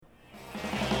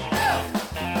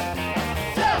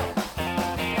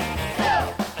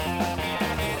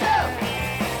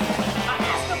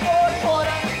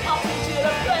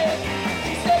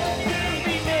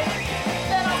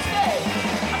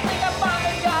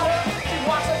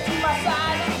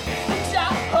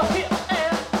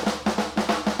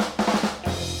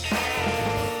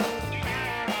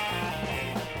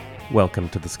Welcome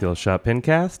to the Skillshot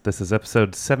Pincast. This is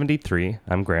episode 73.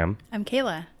 I'm Graham. I'm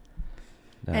Kayla.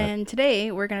 And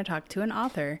today we're going to talk to an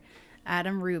author,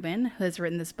 Adam Rubin, who has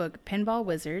written this book, Pinball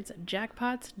Wizards,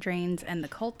 Jackpots, Drains, and the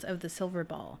Cult of the Silver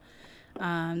Ball.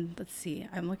 Let's see.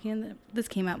 I'm looking at this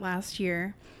came out last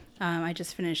year. I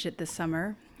just finished it this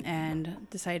summer and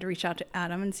decided to reach out to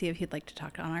Adam and see if he'd like to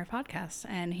talk on our podcast.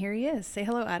 And here he is. Say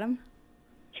hello, Adam.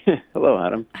 Hello,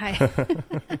 Adam. Hi.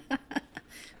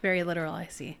 Very literal, I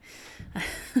see.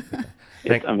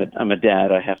 Yes, I'm a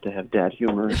dad. I have to have dad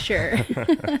humor. Sure.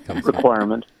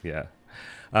 Requirement. Yeah.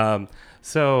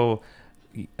 So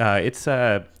it's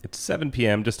 7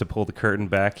 p.m. just to pull the curtain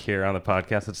back here on the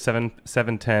podcast. It's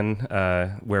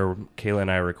 7:10 where Kayla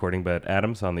and I are recording, but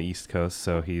Adam's on the East Coast,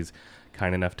 so he's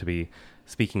kind enough to be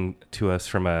speaking to us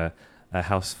from a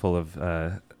house full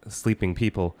of sleeping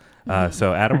people.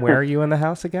 So Adam, where are you in the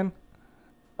house again?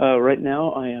 Right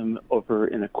now, I am over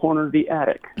in a corner of the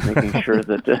attic, making sure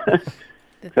that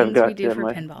the things we do for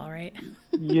pinball, right?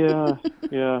 Yeah.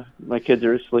 My kids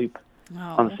are asleep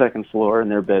on the second floor in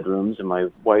their bedrooms, and my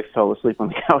wife fell asleep on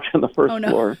the couch on the first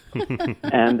floor.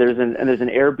 And there's an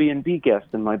Airbnb guest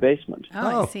in my basement.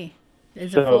 Oh, I see.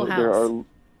 It's a full house.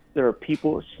 There are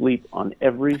people asleep on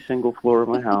every single floor of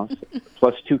my house,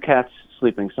 plus 2 cats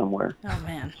sleeping somewhere. Oh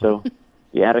man! So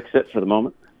the attic's it for the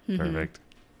moment. Perfect.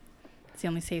 It's the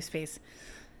only safe space.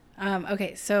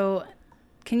 Okay, so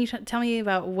can you tell me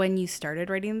about when you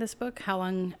started writing this book? How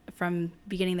long from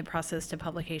beginning the process to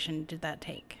publication did that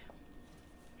take?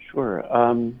 Sure.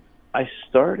 I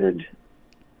started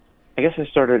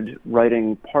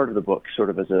writing part of the book sort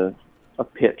of as a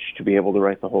pitch to be able to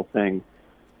write the whole thing,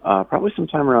 probably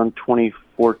sometime around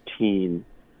 2014.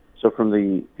 So from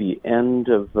the end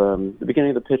of the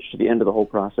beginning of the pitch to the end of the whole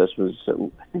process was,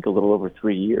 I think, a little over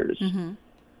 3 years. Mm-hmm.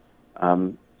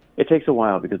 It takes a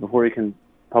while because before you can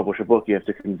publish a book, you have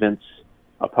to convince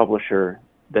a publisher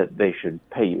that they should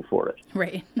pay you for it.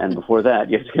 Right. And before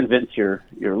that, you have to convince your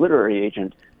literary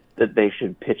agent that they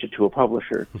should pitch it to a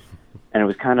publisher. And it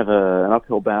was kind of an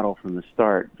uphill battle from the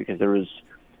start because there was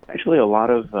actually a lot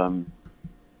of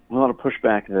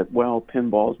pushback that, well,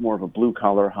 pinball is more of a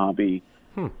blue-collar hobby,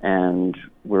 and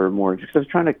we're more... Because I was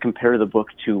trying to compare the book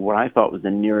to what I thought was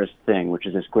the nearest thing, which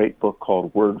is this great book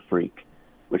called Word Freak,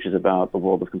 which is about the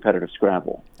world of competitive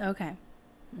Scrabble. Okay.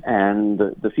 And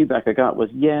the feedback I got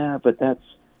was, yeah, but that's,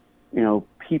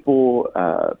 people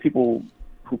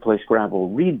who play Scrabble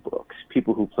read books.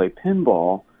 People who play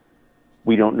pinball,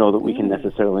 we don't know that we can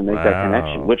necessarily make that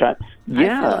connection. Which I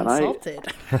felt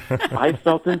insulted. I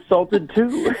felt insulted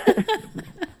too.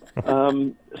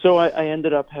 So I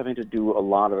ended up having to do a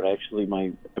lot of it. Actually,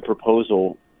 the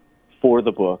proposal for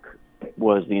the book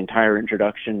was the entire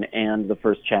introduction and the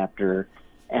first chapter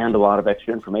and a lot of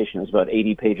extra information. It was about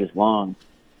 80 pages long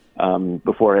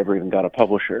before I ever even got a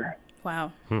publisher.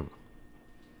 Wow.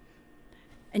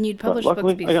 And you'd published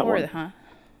books before, huh?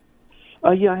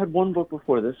 Yeah, I had one book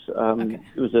before this.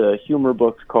 It was a humor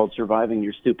book called Surviving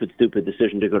Your Stupid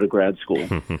Decision to Go to Grad School.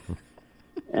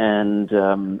 and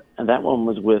that one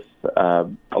was with a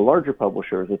larger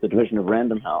publisher, with the division of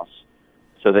Random House.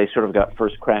 So they sort of got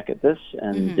first crack at this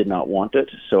and did not want it.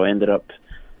 So I ended up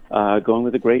going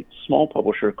with a great small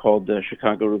publisher called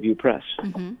Chicago Review Press.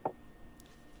 Mm-hmm.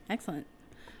 Excellent.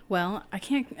 Well, I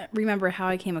can't remember how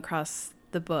I came across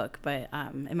the book, but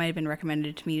it might have been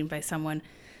recommended to me by someone.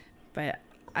 But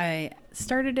I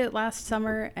started it last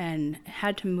summer and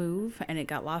had to move, and it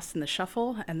got lost in the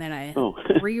shuffle. And then I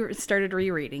started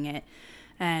rereading it.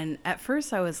 And at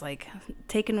first I was like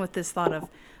taken with this thought of,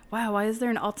 wow, why is there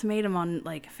an ultimatum on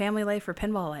like family life or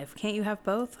pinball life? Can't you have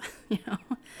both?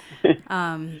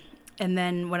 And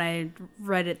then when I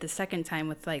read it the second time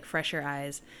with like fresher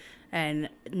eyes, and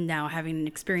now having an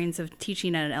experience of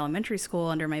teaching at an elementary school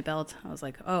under my belt, I was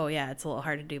like, oh yeah, it's a little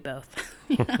hard to do both.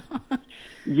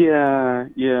 Yeah.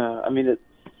 I mean,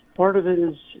 part of it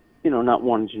is, not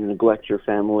wanting to neglect your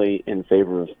family in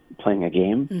favor of playing a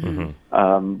game.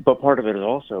 Mm-hmm. But part of it is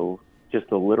also just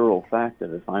the literal fact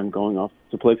that if I'm going off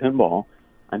to play pinball,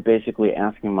 I'm basically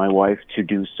asking my wife to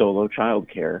do solo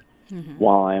childcare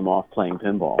while I am off playing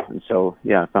pinball. And so,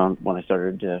 yeah, I found when I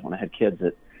had kids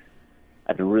that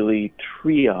I had to really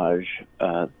triage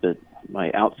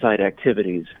my outside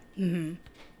activities. Mm-hmm.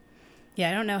 Yeah,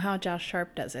 I don't know how Josh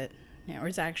Sharp does it,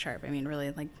 or Zach Sharp. I mean,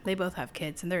 really, like they both have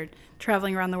kids, and they're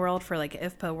traveling around the world for like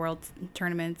IFPA World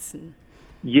tournaments. And...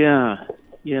 Yeah,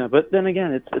 but then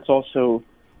again, it's also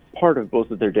part of both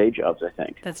of their day jobs, I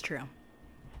think. That's true.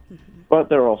 Mm-hmm. But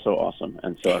they're also awesome,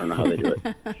 and so I don't know how they do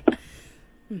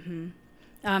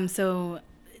it. So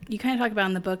you kind of talk about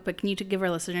in the book, but can you give our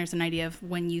listeners an idea of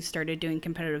when you started doing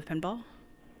competitive pinball?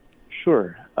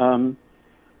 Sure.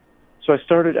 So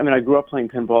I grew up playing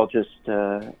pinball just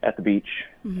at the beach,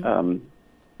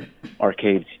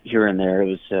 arcades here and there.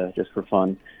 It was just for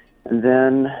fun. And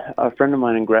then a friend of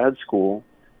mine in grad school,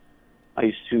 I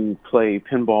used to play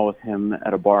pinball with him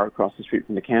at a bar across the street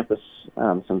from the campus.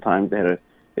 Sometimes they had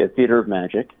a Theater of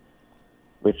Magic,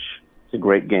 which is a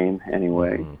great game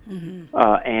anyway.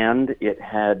 And it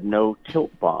had no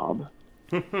tilt bob.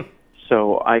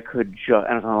 So I could and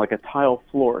it was on like a tile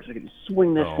floor, so I could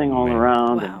swing this thing all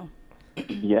around. Wow. And,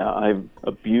 yeah, I've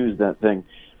abused that thing.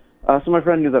 So my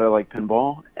friend knew that I liked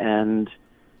pinball, and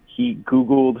he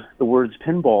Googled the words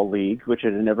Pinball League, which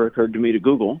it had never occurred to me to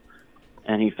Google,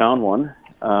 and he found one.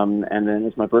 And then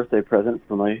as my birthday present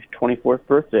for my 24th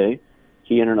birthday,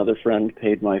 he and another friend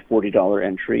paid my $40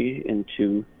 entry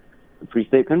into the Free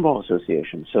State Pinball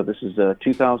Association. So this is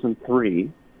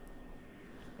 2003.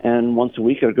 And once a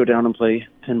week I would go down and play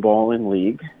pinball in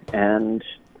league, and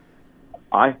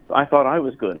I thought I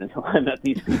was good until I met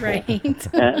these people.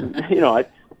 Right. And, you know,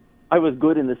 I was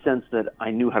good in the sense that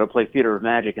I knew how to play Theater of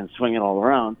Magic and swing it all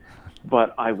around,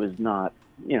 but I was not,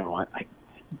 you know,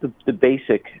 the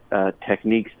basic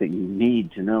techniques that you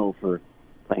need to know for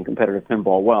playing competitive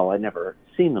pinball well, I'd never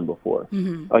seen them before.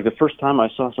 Like the first time I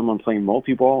saw someone playing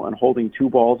multi-ball and holding two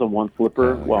balls on one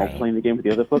flipper while playing the game with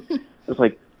the other flip, it was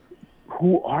like,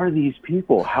 who are these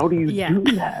people? How do you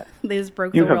do that? They just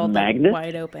broke You the have world like, magnets?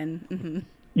 wide open.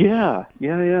 Yeah.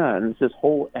 And it's this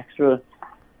whole extra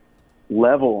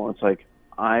level. It's like,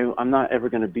 I'm not ever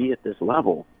going to be at this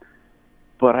level,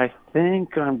 but I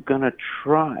think I'm going to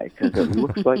try because it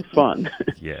looks like fun.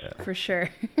 Yeah. For sure.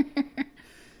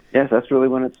 Yes, that's really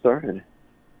when it started.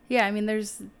 Yeah, I mean,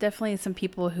 there's definitely some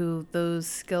people who those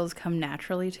skills come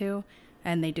naturally to,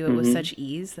 and they do it with such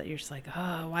ease that you're just like,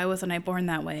 oh, why wasn't I born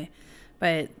that way?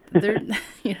 But they're,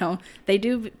 you know, they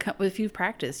do, if you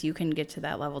practice, you can get to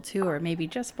that level too, or maybe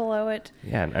just below it.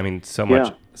 Yeah, I mean, so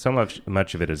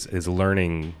much of it is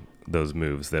learning those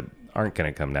moves that aren't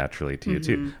going to come naturally to you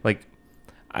too. Like,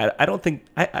 I don't think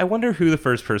I wonder who the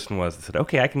first person was that said,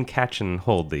 okay, I can catch and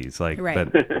hold these. Like,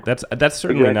 Right. but that's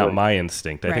certainly not Exactly. my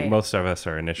instinct. I Right. think most of us,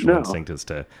 our initial No. instinct is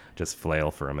to just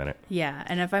flail for a minute. Yeah,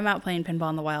 and if I'm out playing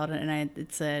pinball in the wild and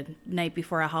it's a night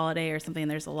before a holiday or something,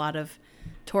 there's a lot of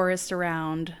tourists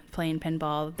around playing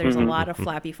pinball. There's a lot of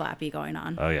flappy going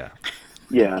on. Oh yeah.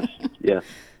 Yes.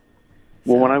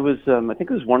 Well, when I was, I think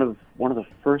it was one of the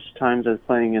first times I was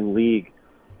playing in league.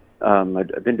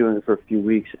 I'd been doing it for a few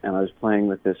weeks, and I was playing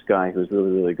with this guy who was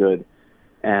really, really good.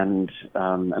 And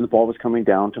the ball was coming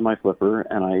down to my flipper,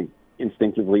 and I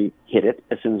instinctively hit it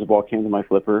as soon as the ball came to my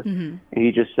flipper. And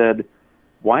he just said,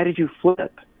 "Why did you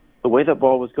flip? The way that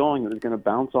ball was going, it was going to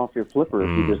bounce off your flipper if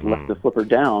you just left the flipper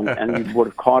down, and you would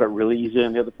have caught it really easy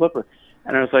on the other flipper."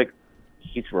 And I was like,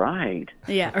 he's right.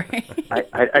 Yeah, right.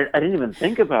 I didn't even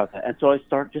think about that. And so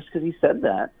just because he said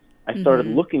that, I started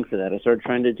looking for that. I started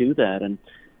trying to do that. And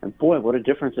boy, what a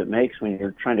difference it makes when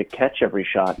you're trying to catch every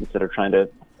shot instead of trying to,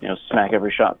 you know, smack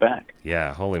every shot back.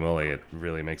 Yeah, holy moly, it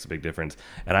really makes a big difference.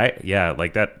 And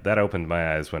like that opened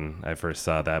my eyes when I first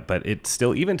saw that. But it's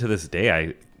still, even to this day,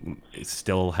 I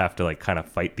still have to like kind of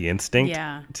fight the instinct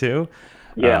too.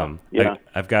 Yeah.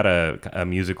 I've got a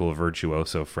musical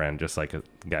virtuoso friend, just like a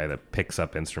guy that picks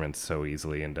up instruments so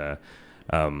easily, and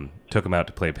took him out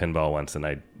to play pinball once, and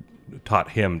I taught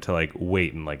him to like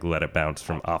wait and like let it bounce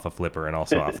from off a flipper and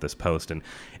also off this post,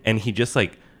 and he just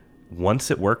like,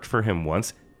 once it worked for him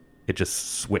once, it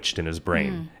just switched in his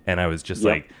brain, and I was just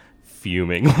like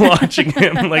fuming watching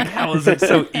him. Like, how is it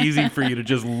so easy for you to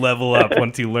just level up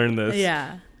once you learn this?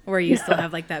 Yeah. Where you still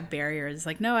have like that barrier. It's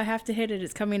like, no, I have to hit it.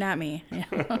 It's coming at me.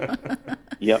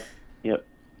 Yeah. Yep.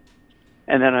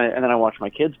 And then I watch my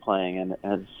kids playing, and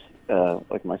as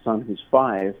like my son who's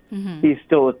 5, he's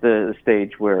still at the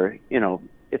stage where, you know,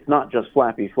 it's not just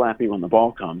flappy when the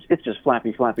ball comes. It's just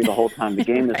flappy the whole time the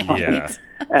game is playing. Yeah.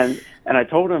 And I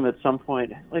told him at some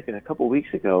point, like a couple of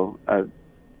weeks ago,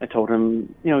 I told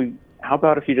him, you know, how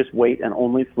about if you just wait and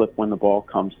only flip when the ball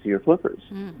comes to your flippers?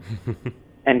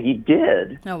 And he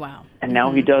did. Oh, wow. And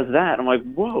now he does that. I'm like,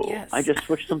 whoa, Yes. I just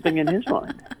switched something in his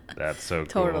mind. That's so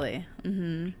cool. Totally.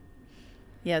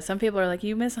 Yeah, some people are like,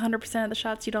 you miss 100% of the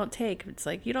shots you don't take. It's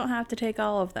like, you don't have to take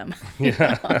all of them.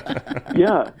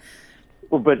 Yeah.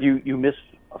 Well, but you miss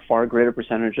a far greater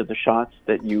percentage of the shots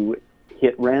that you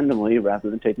hit randomly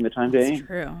rather than taking the time to aim. It's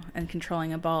true. And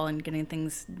controlling a ball and getting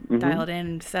things dialed in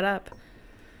and set up.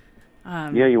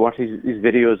 Yeah, you watch these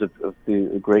videos of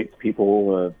the great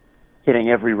people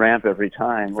hitting every ramp every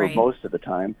time, or Right. most of the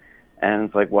time. And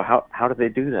it's like, well, how do they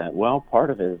do that? Well, part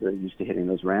of it is they're used to hitting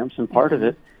those ramps, and part of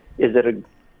it is that a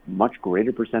much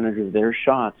greater percentage of their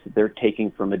shots they're taking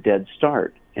from a dead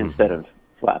start. instead of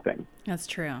flapping. That's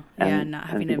true. And, not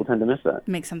and having people to tend to miss that.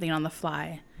 make something on the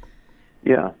fly.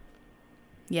 Yeah.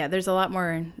 Yeah, there's a lot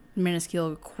more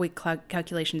minuscule, quick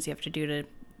calculations you have to do to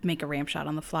make a ramp shot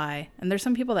on the fly. And there's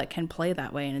some people that can play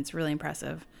that way, and it's really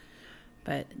impressive.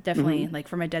 But definitely, like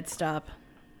from a dead stop,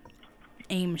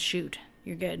 aim, shoot,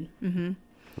 you're good. Mm-hmm.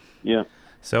 Yeah.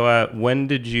 So when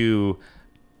did you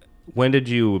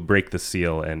break the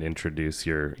seal and introduce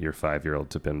your 5-year-old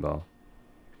to pinball?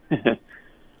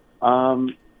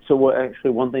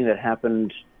 Actually, one thing that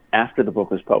happened after the book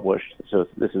was published, so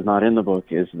this is not in the book,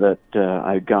 is that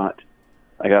I got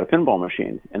a pinball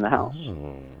machine in the house.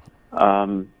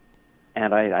 Oh.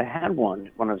 And I had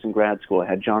one when I was in grad school. I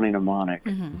had Johnny Mnemonic,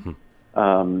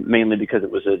 Mm-hmm. mainly because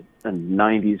it was a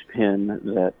 90s pin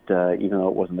that, even though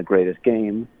it wasn't the greatest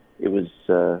game, it was,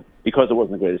 because it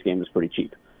wasn't the greatest game, it was pretty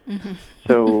cheap. Mm-hmm.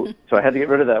 So I had to get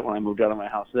rid of that when I moved out of my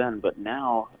house then. But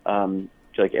now,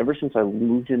 like ever since I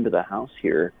moved into the house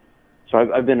here, so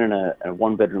I've been in a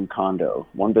 1-bedroom condo,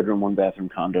 1-bedroom, 1-bathroom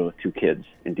condo with 2 kids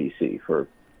in D.C. for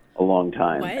a long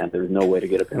time. What? And there's no way to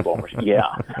get a pinball machine.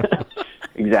 Yeah,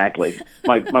 exactly.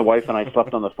 My wife and I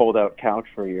slept on the fold-out couch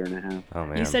for a year and a half. Oh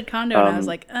man. You said condo, and I was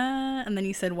like, and then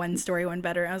you said 1 story, 1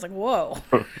 bedroom. I was like, whoa.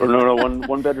 Or no,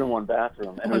 one bedroom, 1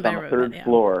 bathroom, and it was on the 3rd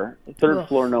floor. Third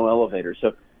floor, no elevator.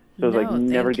 So it was like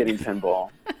never getting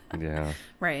pinball. Yeah.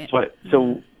 Right.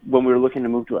 So when we were looking to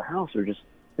move to a house, we were just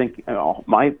thinking,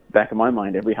 back in my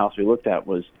mind, every house we looked at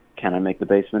was, can I make the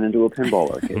basement into a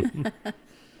pinball arcade?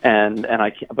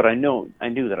 But I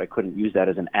knew that I couldn't use that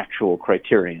as an actual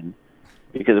criterion,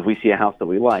 because if we see a house that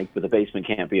we like, but the basement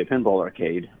can't be a pinball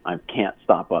arcade, I can't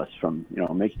stop us from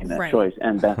making that choice.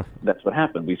 And that's what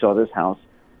happened. We saw this house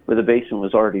where the basement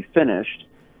was already finished,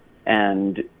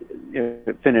 and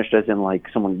finished as in like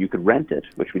someone you could rent it,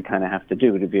 which we kind of have to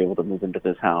do to be able to move into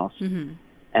this house. Mm-hmm.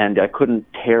 And I couldn't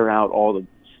tear out all the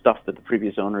stuff that the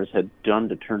previous owners had done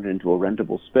to turn it into a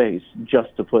rentable space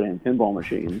just to put in pinball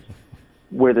machines,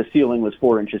 where the ceiling was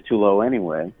 4 inches too low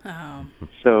anyway. Oh.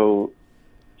 So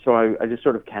I just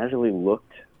sort of casually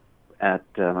looked at,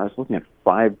 I was looking at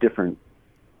 5 different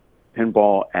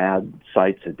pinball ad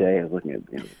sites a day. I was looking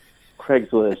at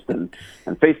Craigslist and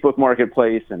Facebook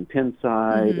Marketplace and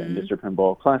Pinside and Mr.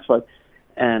 Pinball Classified,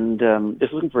 and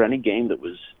just looking for any game that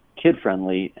was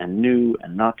kid-friendly and new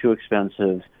and not too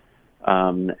expensive.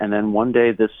 And then one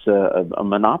day this a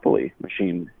Monopoly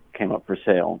machine came up for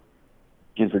sale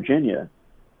in Virginia,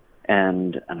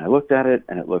 and I looked at it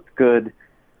and it looked good,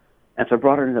 and so I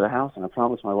brought it into the house, and I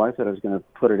promised my wife that I was going to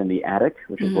put it in the attic,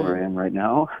 which is where I am right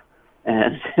now.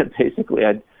 And basically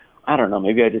I don't know,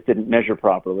 maybe I just didn't measure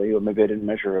properly, or maybe I didn't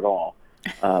measure at all.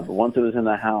 But once it was in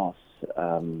the house,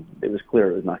 it was clear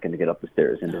it was not going to get up the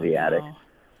stairs into the attic.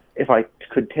 If I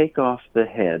could take off the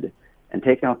head and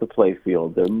take out the play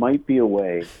field, there might be a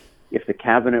way, if the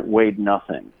cabinet weighed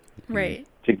nothing, Right.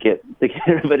 to get but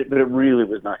it really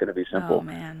was not going to be simple. Oh,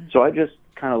 man. So I just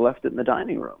kind of left it in the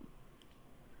dining room.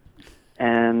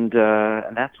 And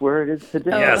that's where it is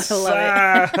today. Yes. I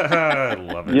love it. I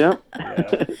love it. Yep.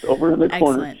 It's over in the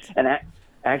corner. Excellent. And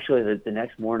actually, the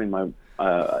next morning,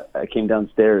 I came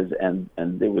downstairs and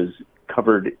it was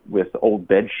covered with old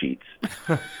bed sheets.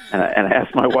 and I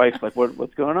asked my wife, like,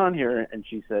 what's going on here? And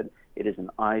she said, it is an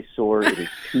eyesore. It is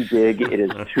too big. It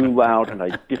is too loud, and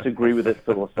I disagree with it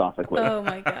philosophically. Oh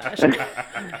my gosh. And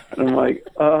I'm like,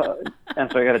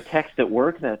 and so I got a text at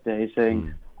work that day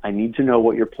saying, I need to know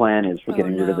what your plan is for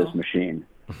getting rid of this machine.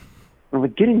 And I'm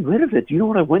like, getting rid of it? Do you know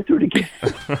what I went through to get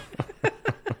it?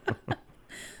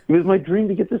 It was my dream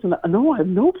to get this. No, I have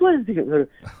no plans to get rid of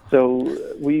it. So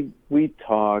we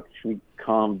talked, we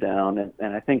calmed down,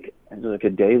 and I think it was like a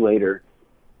day later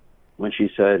when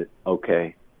she said,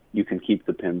 okay, you can keep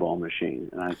the pinball machine.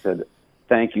 And I said,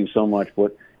 thank you so much.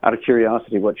 Out of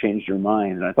curiosity, what changed your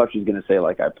mind? And I thought she was going to say,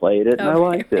 like, I played it and I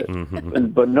liked it.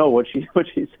 But no, what she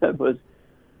said was,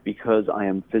 because I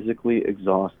am physically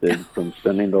exhausted from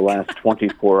spending the last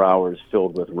 24 hours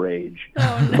filled with rage.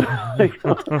 Oh, no.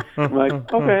 I'm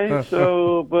like, okay,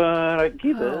 but I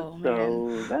keep it, so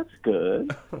man. that's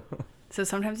good. So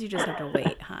sometimes you just have to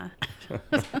wait, huh?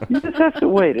 You just have to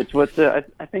wait. It's what I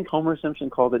think Homer Simpson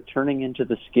called it, turning into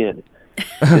the skid.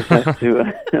 Just have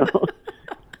to,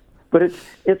 But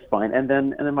it's fine. And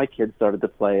then my kids started to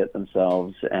play it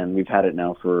themselves, and we've had it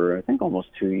now for I think almost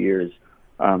 2 years.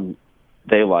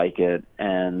 They like it,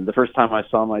 and the first time I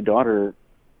saw my daughter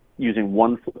using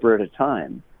one flipper at a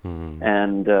time,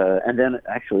 and then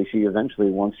actually she eventually,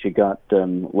 once she got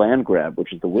land grab,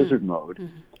 which is the wizard mode,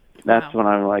 that's when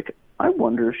I'm like, I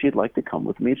wonder if she'd like to come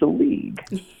with me to League.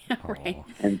 Yeah, right.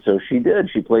 And so she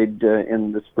did. She played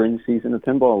in the spring season of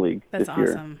Pinball League That's this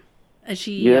year. awesome. Is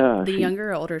she Yeah, the she- younger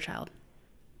or older child?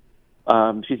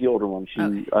 She's the older one. She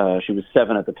Okay. she was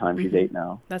 7 at the time. She's 8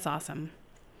 now. That's awesome.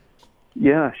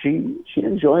 Yeah, she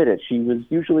enjoyed it. She was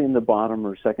usually in the bottom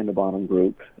or second to bottom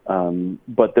group,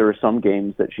 but there were some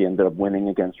games that she ended up winning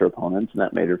against her opponents, and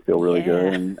that made her feel really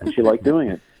good, Yeah. and she liked doing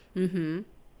it.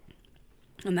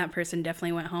 And that person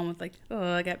definitely went home with like,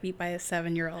 oh, I got beat by a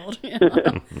 7-year-old.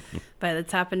 But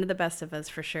it's happened to the best of us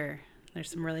for sure. There's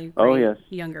some really great Oh, yes.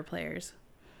 younger players.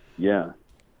 Yeah.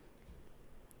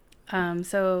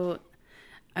 So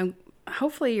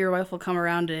hopefully your wife will come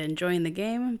around to enjoying the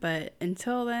game, but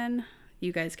until then,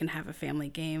 you guys can have a family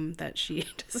game that she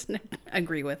doesn't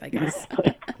agree with, I guess.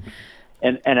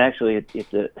 And actually,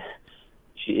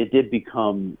 it did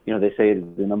become, they say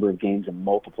the number of games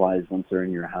multiplies once they're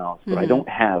in your house, but I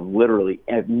have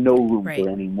no room Right. for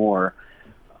any more.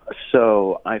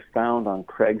 So I found on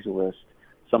Craigslist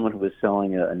someone who was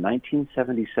selling a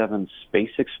 1977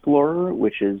 Space Explorer,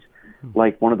 which is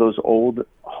like one of those old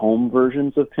home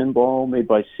versions of pinball made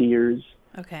by Sears,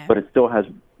 Okay. but it still has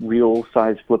real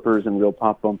size flippers and real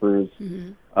pop bumpers.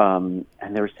 And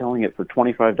they were selling it for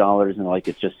 $25, and like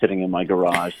it's just sitting in my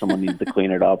garage. Someone needs to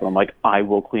clean it up, and I'm like, I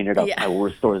will clean it up. Yeah. I will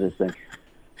restore this thing.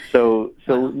 So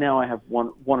now I have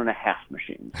one and a half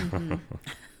machines.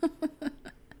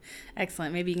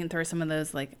 Excellent. Maybe you can throw some of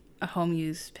those like a home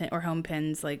use pin or home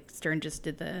pins like Stern just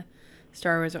did the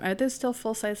Star Wars. Are those still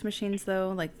full size machines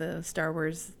though? Like the Star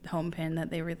Wars home pin that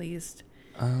they released?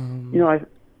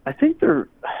 I think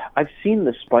I've seen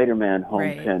the Spider-Man home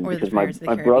Right. pin Or the because Pirates of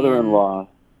my the brother-in-law.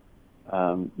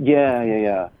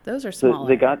 Yeah. Those are So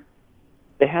smaller.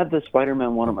 they had the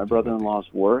Spider-Man one at my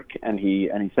brother-in-law's work, and he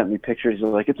sent me pictures. He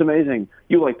was like, "It's amazing.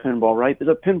 You like pinball, right? There's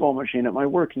a pinball machine at my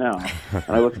work now." And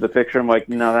I looked at the picture. I'm like,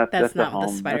 "No, that's the not home. the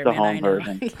That's Spider-Man the I home know.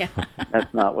 version. Yeah.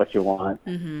 That's not what you want."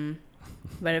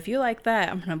 But if you like that,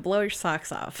 I'm gonna blow your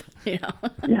socks off. Yeah.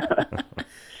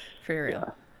 For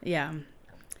real. Yeah.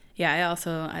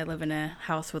 I live in a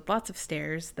house with lots of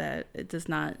stairs that it does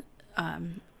not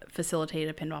facilitate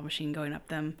a pinball machine going up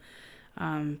them.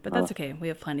 But that's okay. We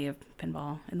have plenty of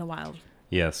pinball in the wild.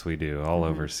 Yes, we do. All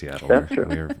over Seattle. That's true.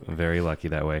 We're very lucky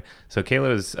that way. So Kayla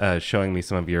was showing me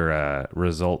some of your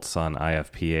results on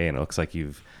IFPA, and it looks like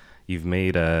you've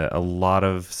made a lot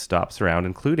of stops around,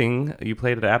 including you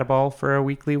played at Attaball for a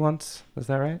weekly once. Is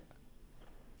that right?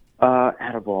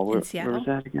 Attaball. Where Seattle? was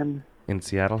that again? In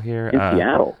Seattle here? In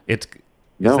Seattle.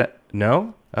 No.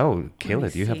 No? Oh,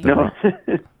 Kayla, do you have see. the...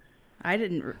 No. I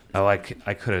didn't. Oh, I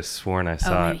could have sworn I Oh,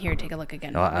 saw maybe it. here, take a look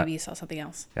again. No, Maybe you saw something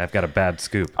else. I've got a bad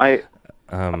scoop. I've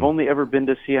only ever been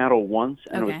to Seattle once,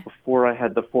 and it Okay. was before I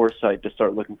had the foresight to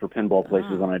start looking for pinball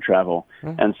places when I travel.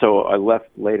 And so I left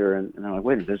later, and I'm like,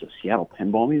 wait, there's a Seattle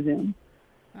Pinball Museum?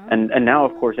 And now,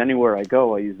 of course, anywhere I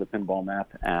go, I use the Pinball Map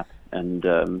app. And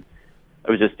I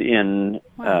was just in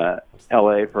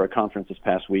L.A. for a conference this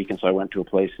past week, and so I went to a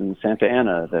place in Santa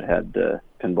Ana that had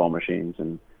pinball machines.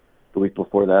 And the week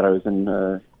before that, I was in,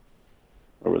 where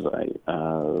was I?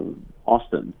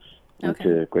 Austin. Went Okay.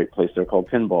 to a great place there called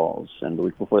Pinballs. And the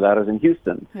week before that, I was in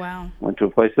Houston. Wow. Went to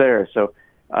a place there. So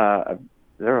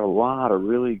there are a lot of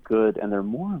really good, and there are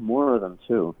more and more of them,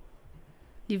 too.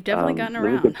 You've definitely gotten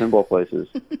Really around. good pinball places.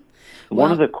 One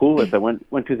Well- of the coolest I went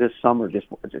to this summer. Just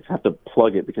have to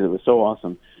plug it because it was so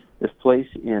awesome. This place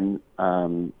in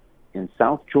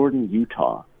South Jordan,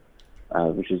 Utah,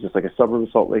 which is just like a suburb of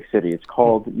Salt Lake City. It's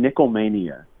called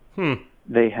Nickelmania.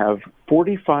 They have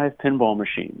 45 pinball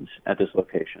machines at this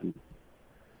location,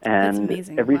 and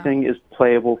amazing. everything is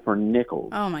playable for nickels.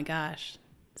 Oh my gosh.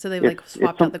 So they've It's- like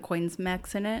swapped it's out the coins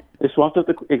mechs in it? They swapped up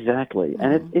exactly,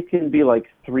 and it can be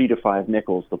like 3 to 5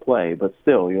 nickels to play, but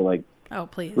still, you're like Oh,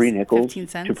 please. 3 nickels 15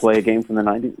 cents? to play a game from the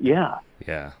 90s. Yeah.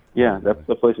 Yeah.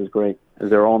 The place is great. I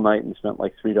was there all night and spent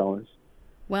like $3.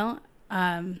 Well,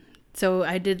 so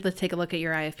I did take a look at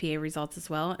your IFPA results as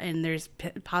well, and there's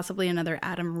possibly another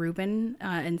Adam Rubin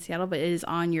in Seattle, but it is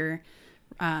on your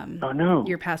Oh no!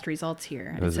 your past results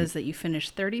here. It Was it- says that you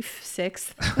finished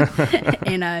 36th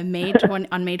in on May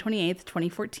 28th,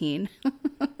 2014.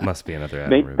 Must be another Adam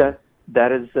Mate, Rubin.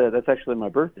 that's actually my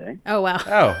birthday. Oh wow!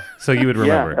 Oh, so you would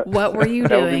remember. Yeah. What were you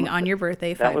That was doing my- on your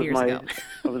birthday That 5 was years my ago?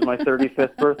 that was my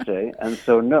 35th birthday, and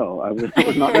so no, I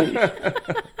was not me.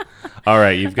 All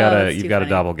right, you've got that's too a funny.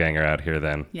 doppelganger out here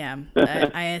then. Yeah,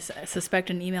 I suspect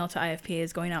an email to IFPA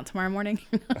is going out tomorrow morning.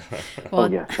 Well,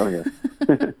 Oh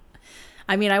yes.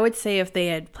 I mean, I would say if they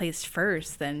had placed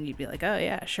first, then you'd be like, oh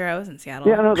yeah, sure, I was in Seattle.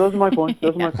 Yeah, no, those are my points.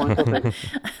 Those are my points. I'll take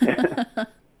it.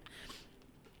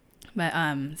 But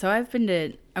so I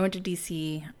went to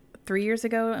DC 3 years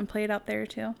ago and played out there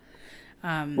too.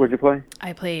 Where'd you play?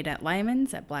 I played at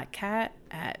Lyman's, at Black Cat,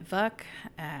 at Vuck,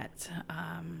 at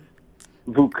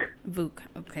Vuk. Vuk.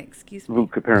 Okay, excuse me.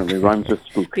 Vuk apparently rhymes with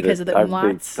spook. Because of the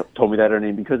umlauts? They told me that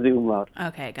name because of the umlaut.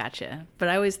 Okay, gotcha. But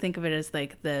I always think of it as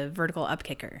like the vertical up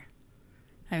kicker.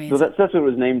 I mean, So that's what it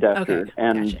was named after. Okay,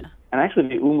 and gotcha. and actually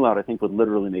the umlaut I think would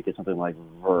literally make it something like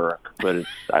Verk, but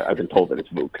I've been told that it's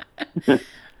Vuk.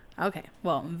 okay.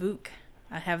 Well, Vuk.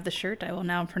 I have the shirt. I will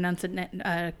now pronounce it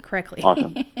correctly.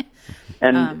 Awesome.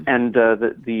 And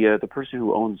the person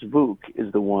who owns Vuk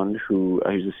is the one who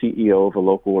he's the CEO of a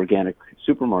local organic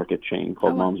supermarket chain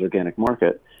called Mom's Organic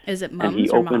Market. Is it and Mums he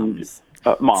or opened, Moms?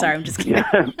 Moms. Sorry, I'm just kidding.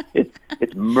 Yeah,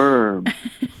 it's Merm.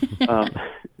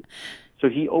 So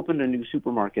he opened a new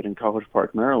supermarket in College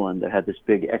Park, Maryland that had this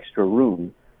big extra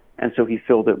room, and so he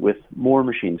filled it with more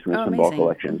machines from his pinball amazing.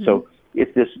 collection. Mm-hmm. So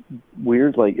it's this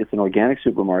weird, like it's an organic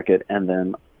supermarket, and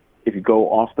then if you go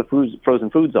off the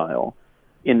frozen foods aisle,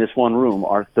 in this one room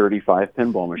are 35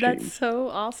 pinball machines. That's so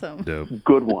awesome. Dope.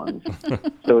 Good ones.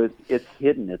 So it's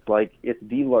hidden. It's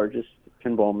the largest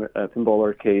pinball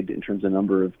arcade in terms of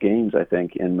number of games, I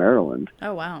think, in Maryland.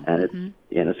 Oh, wow. And it's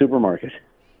in a supermarket.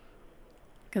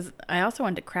 Because I also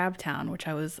went to Crabtown, which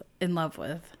I was in love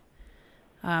with.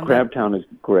 Crabtown is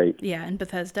great. Yeah, in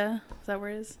Bethesda. Is that where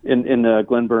it is? In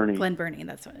Glen Burnie. Glen Burnie,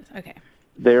 that's what it is. Okay.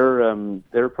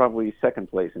 They're probably second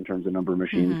place in terms of number of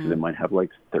machines because they might have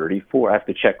like 34. I have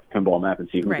to check Pinball Map and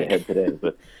see who's ahead today.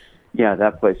 But yeah,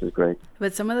 that place is great.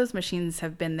 But some of those machines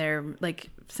have been there like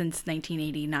since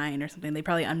 1989 or something. They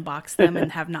probably unboxed them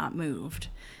and have not moved.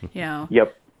 You know.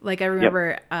 Yep. Like I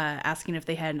remember asking if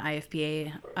they had an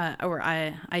IFPA or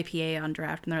IPA on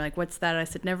draft, and they're like, "What's that?" I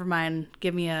said, "Never mind.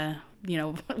 Give me a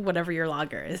whatever your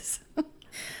logger is."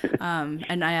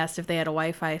 And I asked if they had a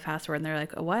Wi-Fi password, and they're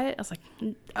like, "A what?" I was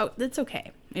like, "Oh, that's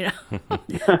okay."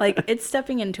 Like it's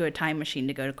stepping into a time machine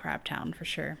to go to Crabtown for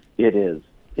sure. It is.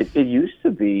 It used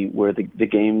to be where the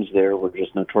games there were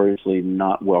just notoriously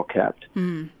not well kept.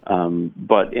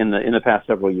 But in the past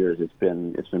several years, it's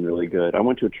been really good. I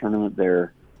went to a tournament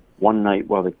there one night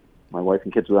while my wife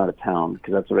and kids were out of town,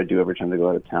 because that's what I do every time they go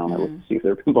out of town. I look to see if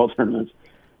there are pinball tournaments.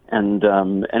 And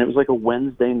it was like a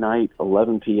Wednesday night,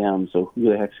 11 p.m., so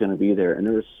who the heck's going to be there? And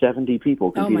there were 70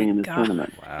 people competing in this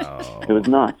tournament. Wow. It was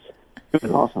nuts. It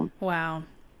was awesome. Wow.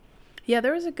 Yeah,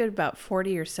 there was a good about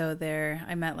 40 or so there.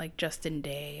 I met like Justin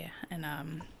Day, and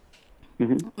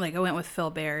like I went with Phil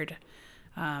Baird.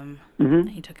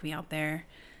 He took me out there.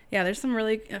 Yeah, there's some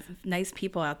really nice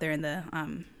people out there in the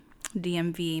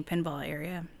DMV pinball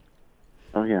area.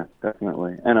 Oh, yeah,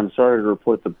 definitely. And I'm sorry to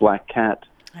report the Black Cat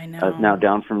I know. now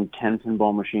down from 10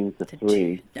 pinball machines to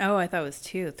 3. Oh, I thought it was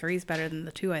 2. 3's better than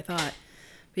the 2, I thought.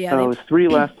 But yeah, it was 3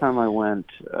 last time I went.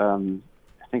 I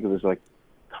think it was like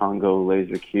Congo,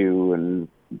 Laser Q, and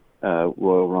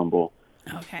Royal Rumble.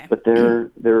 Okay. But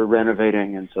they're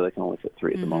renovating, and so they can only fit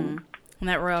 3 at the moment. And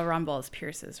that Royal Rumble is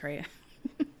Pierce's, right?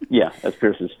 Yeah, that's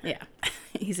Pierce's. Yeah.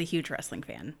 He's a huge wrestling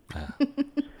fan.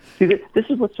 See, this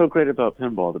is what's so great about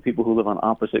pinball. The people who live on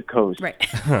opposite coasts Right.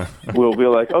 will be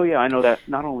like, oh, yeah, I know that.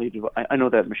 Not only do I know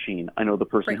that machine, I know the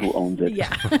person who owns it.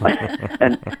 Yeah.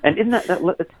 and isn't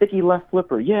that sticky left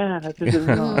flipper? Yeah, that's just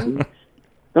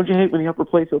Don't you hate when the upper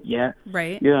plate's up? Yeah.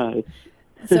 Right. Yeah.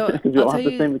 So you'll have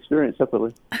the same experience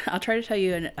separately. I'll try to tell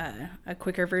you a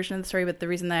quicker version of the story, but the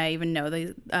reason that I even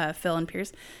know Phil and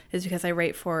Pierce is because I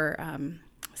write for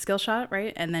Skillshot,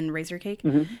 right? And then Razor Cake.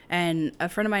 And a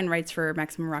friend of mine writes for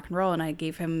Maximum Rock and Roll, and I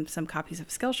gave him some copies of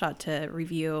Skillshot to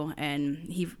review, and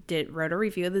he wrote a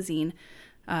review of the zine.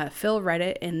 Phil read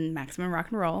it in Maximum Rock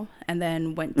and Roll, and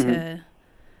then went to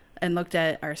and looked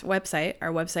at our website.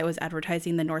 Our website was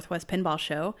advertising the Northwest Pinball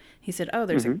Show. He said, "Oh,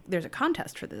 there's a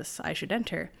contest for this. I should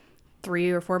enter."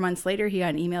 3 or 4 months later, he got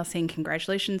an email saying,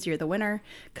 "Congratulations, you're the winner.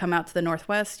 Come out to the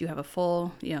Northwest. You have a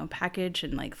full, package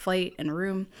and like flight and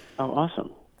room." Oh,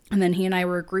 awesome. And then he and I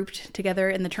were grouped together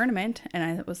in the tournament, and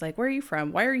I was like, "Where are you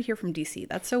from? Why are you here from DC?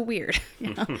 That's so weird."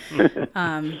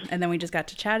 And then we just got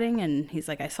to chatting, and he's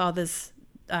like, "I saw this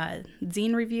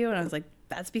zine review," and I was like,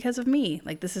 "That's because of me.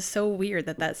 Like, this is so weird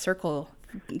that circle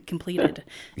completed."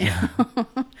 Yeah.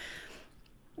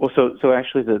 Well, so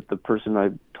actually, the person I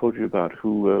told you about,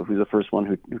 who's the first one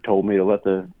who told me to let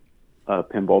the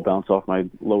pinball bounce off my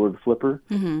lowered flipper,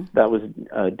 that was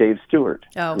Dave Stewart.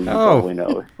 Oh, who you probably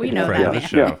know. We know Friend that of the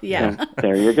man. show. Yeah.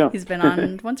 There you go. He's been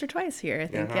on once or twice here, I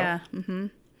think. Yeah.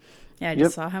 Yeah, I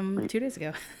just saw him 2 days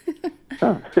ago.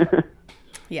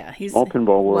 Yeah, he's all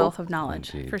pinball world. Wealth of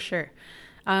knowledge, for sure.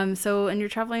 So, and you're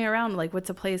traveling around, like,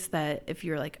 what's a place that if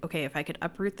you're like, okay, if I could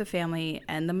uproot the family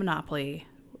and the monopoly,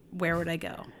 where would I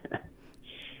go?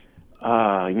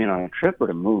 You mean on a trip or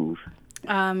to move?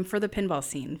 For the pinball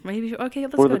scene. Maybe, okay,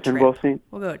 let's For go the trip. pinball scene?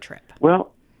 We'll go a trip.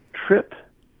 Well, trip,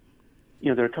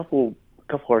 there are a couple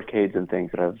couple arcades and things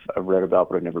that I've read about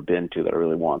but I've never been to that I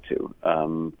really want to.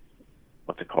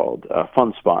 What's it called?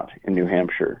 Fun Spot in New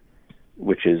Hampshire,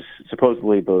 which is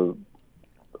supposedly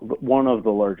one of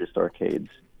the largest arcades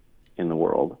in the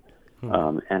world,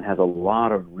 and has a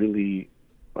lot of really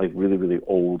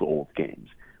old games,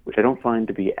 which I don't find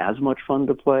to be as much fun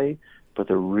to play, but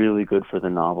they're really good for the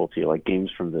novelty, like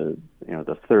games from the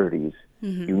 30s.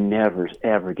 Mm-hmm. You never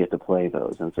ever get to play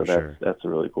those, and so that's a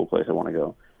really cool place I want to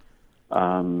go.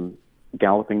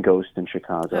 Galloping Ghost in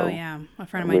Chicago. Oh yeah, a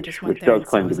friend of mine just went which there. does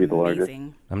claim to be the largest.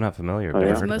 I'm not familiar. Oh,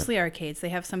 yeah? It's mostly arcades. They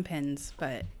have some pins,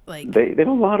 but like they have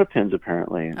a lot of pins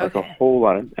apparently, like a whole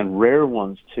lot and rare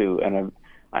ones too. And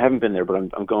I haven't been there, but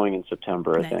I'm going in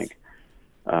September, I think.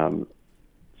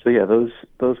 So yeah, those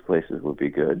places would be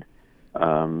good.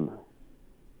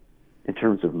 In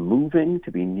terms of moving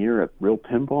to be near a real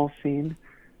pinball scene,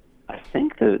 I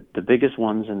think the biggest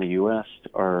ones in the U.S.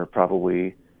 are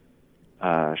probably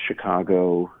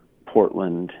Chicago,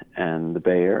 Portland, and the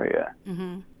Bay Area.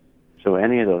 Mm-hmm. So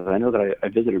any of those. I know that I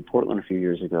visited Portland a few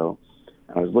years ago,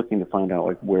 and I was looking to find out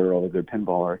like where all the good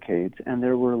pinball arcades, and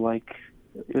there were like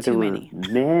many.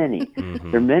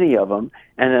 Mm-hmm. There are many of them,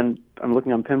 and then I'm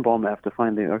looking on Pinball Map to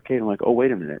find the arcade. I'm like, oh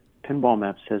wait a minute. Pinball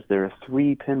Map says there are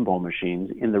 3 pinball machines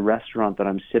in the restaurant that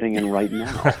I'm sitting in right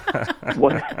now.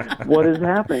 What is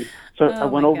happening? So I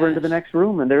went over into the next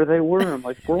room, and there they were. I'm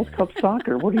like, World Cup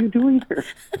soccer. What are you doing here?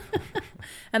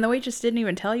 And the waitress didn't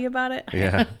even tell you about it?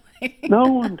 Yeah. No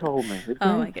one told me.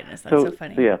 Oh my goodness, that's so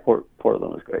funny. So yeah,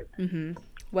 Portland was great. Mm-hmm.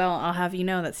 Well, I'll have you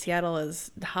know that Seattle is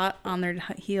hot on their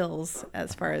heels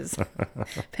as far as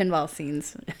pinball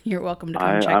scenes. You're welcome to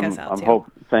come check us out, too.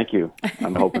 Thank you.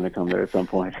 I'm hoping to come there at some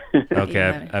point.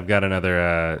 Okay, I've got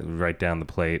another right down the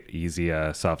plate, easy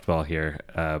softball here.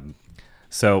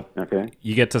 So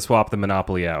you get to swap the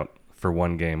Monopoly out for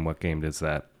one game. What game is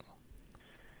that?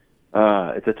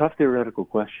 It's a tough theoretical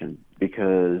question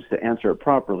because to answer it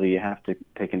properly, you have to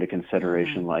take into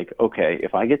consideration, like, okay,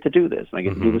 if I get to do this, and I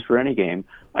get to do this for any game,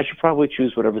 I should probably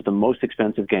choose whatever's the most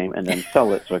expensive game and then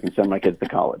sell it so I can send my kids to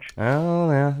college. Oh,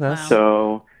 yeah. That's...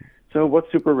 So what's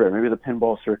super rare? Maybe the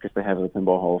Pinball Circus they have at the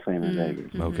Pinball Hall of Fame in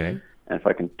Vegas. Okay. And if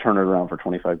I can turn it around for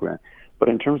 $25,000. But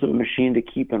in terms of a machine to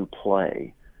keep and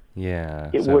play,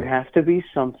 it would have to be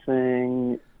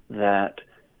something that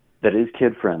is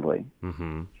kid-friendly.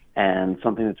 Mm-hmm. And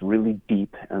something that's really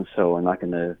deep, and so I'm not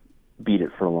going to beat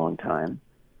it for a long time.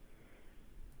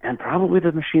 And probably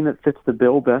the machine that fits the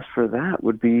bill best for that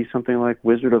would be something like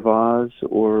Wizard of Oz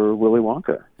or Willy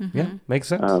Wonka. Mm-hmm. Yeah, makes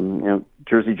sense.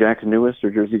 Jersey Jack's newest or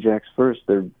Jersey Jack's first.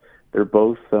 They're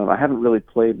both. I haven't really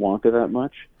played Wonka that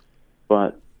much,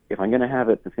 but if I'm going to have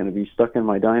it, it's going to be stuck in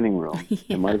my dining room.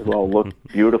 It might as well look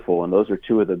beautiful, and those are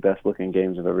 2 of the best-looking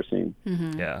games I've ever seen.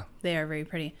 Mm-hmm. Yeah, they are very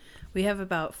pretty. We have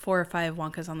about 4 or 5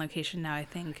 Wonkas on location now, I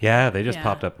think. Yeah, they just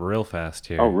popped up real fast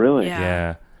here. Oh, really?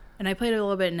 Yeah. And I played it a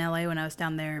little bit in LA when I was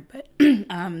down there, but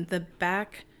the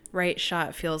back right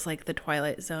shot feels like the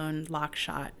Twilight Zone lock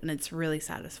shot, and it's really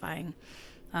satisfying.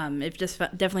 It just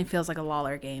definitely feels like a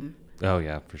Lawler game. Oh,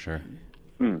 yeah, for sure.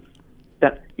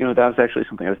 That was actually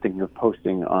something I was thinking of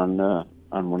posting on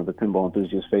one of the Pinball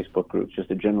Enthusiast Facebook groups,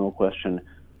 just a general question.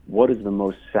 What is the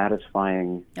most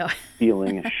satisfying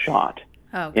feeling shot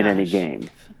in any game?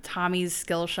 Tommy's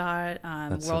skill shot,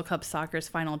 World Cup Soccer's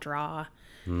final draw.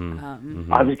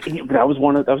 That was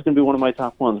going to be one of my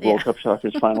top ones, World Cup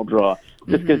Soccer's final draw.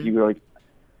 Just because you were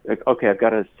like, okay, I've got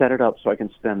to set it up so I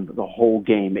can spend the whole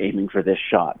game aiming for this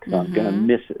shot, because I'm going to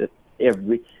miss it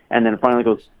and then it finally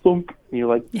goes thunk, and you're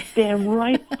like, damn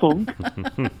right, thunk.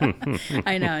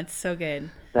 I know, it's so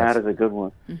good. That is a good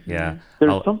one. Yeah.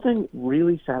 There's something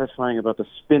really satisfying about the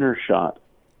spinner shot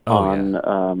on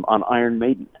Iron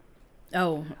Maiden.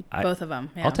 Oh, both of them.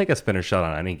 Yeah. I'll take a spinner shot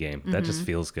on any game. That just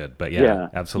feels good. But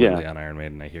absolutely on Iron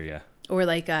Maiden, I hear you. Or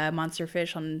like Monster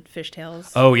Fish on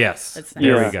Fishtails. Oh, yes. That's nice.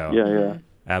 There we go. Yeah.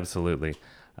 Absolutely.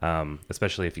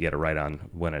 Especially if you get it right on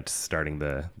when it's starting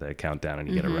the countdown and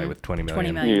you get it right with 20 million.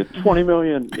 20 million. Yeah, 20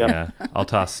 million. Yep. Yeah. I'll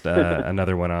toss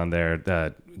another one on there.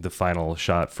 The final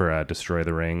shot for Destroy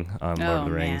the Ring on Lord of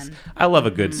the Rings. Man. I love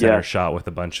a good center shot with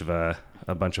a bunch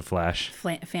of flash.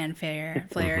 Fanfare,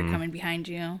 flare coming behind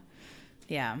you.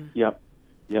 Yeah. Yep.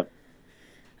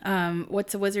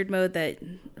 What's a wizard mode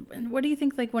what do you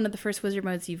think like one of the first wizard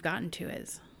modes you've gotten to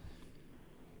is?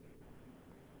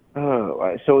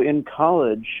 Oh, so in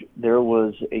college, there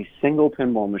was a single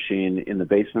pinball machine in the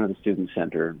basement of the student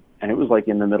center, and it was like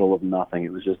in the middle of nothing.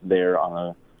 It was just there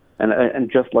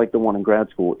and just like the one in grad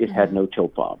school, it had no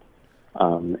tilt bob.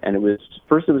 And it was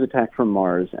Attack from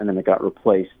Mars, and then it got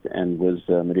replaced and was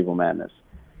Medieval Madness.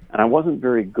 And I wasn't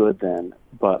very good then,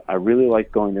 but I really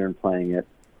liked going there and playing it.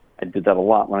 I did that a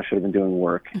lot when I should have been doing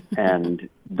work. And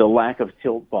the lack of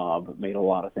tilt bob made a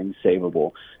lot of things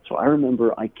savable. So I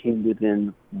remember I came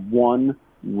within one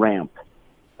ramp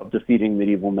of defeating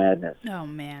Medieval Madness. Oh,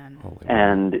 man.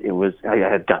 And it was, I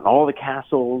had gotten all the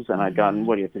castles, and I'd gotten,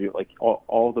 what do you have to do, like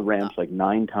all the ramps like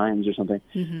 9 times or something.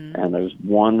 And I was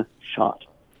one shot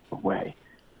away.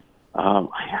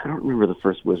 I don't remember the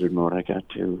first wizard mode I got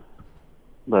to,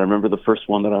 but I remember the first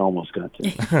one that I almost got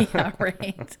to. Yeah,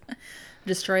 right.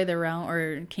 Destroy the Realm,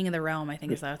 or King of the Realm, I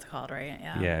think is what it's called, right?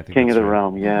 Yeah, I think King of that's the right.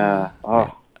 Realm, yeah.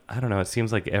 Oh, I don't know. It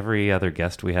seems like every other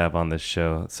guest we have on this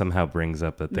show somehow brings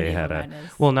up that they Medieval had a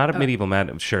Madness. well, not a Medieval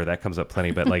Madness. Sure, that comes up plenty,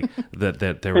 but like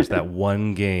that there was that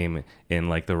one game in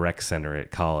like the rec center at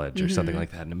college or something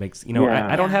like that, and it makes Yeah.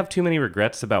 I don't have too many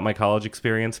regrets about my college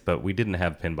experience, but we didn't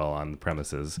have pinball on the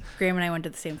premises. Graham and I went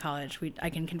to the same college. I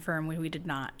can confirm we did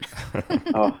not.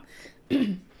 oh.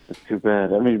 That's too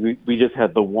bad. I mean, we just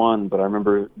had the one, but I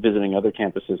remember visiting other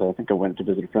campuses. I think I went to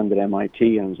visit a friend at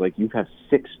MIT, and I was like, you have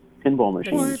 6 pinball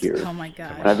machines here. Oh my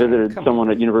gosh. And I visited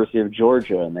someone at University of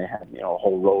Georgia, and they had a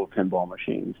whole row of pinball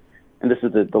machines. And this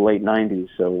is the late 90s,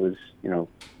 so it was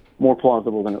more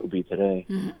plausible than it would be today.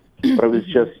 But it was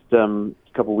just a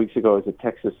couple of weeks ago. I was at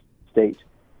Texas State,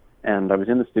 and I was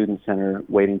in the student center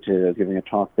giving a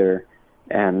talk there.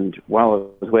 And while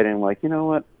I was waiting, I'm like, you know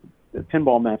what? The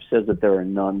pinball map says that there are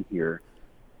none here,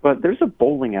 but there's a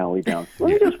bowling alley down. Let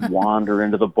me just wander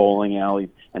into the bowling alley,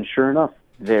 and sure enough,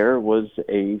 there was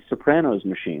a Sopranos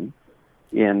machine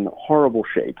in horrible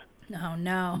shape. Oh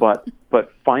no!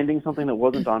 But finding something that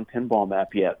wasn't on pinball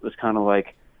map yet was kind of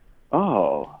like,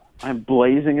 oh, I'm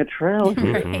blazing a trail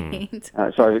here. Right.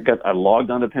 So I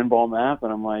logged onto pinball map,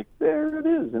 and I'm like, there it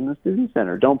is in the student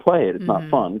center. Don't play it; it's not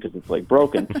fun because it's like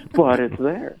broken, but it's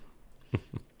there.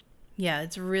 Yeah,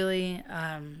 it's really.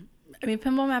 I mean,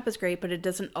 Pinball Map is great, but it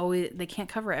doesn't always. They can't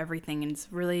cover everything, and it's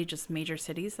really just major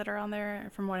cities that are on there,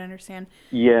 from what I understand.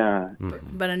 Yeah.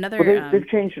 But another. Well, they've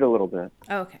changed it a little bit.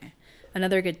 Oh, okay.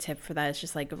 Another good tip for that is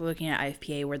just like looking at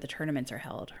IFPA where the tournaments are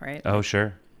held, right? Oh,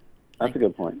 sure. That's a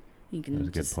good point. You can That's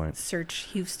a good just point. search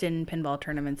Houston pinball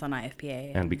tournaments on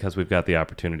IFPA. And because we've got the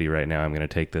opportunity right now, I'm going to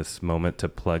take this moment to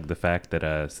plug the fact that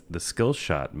the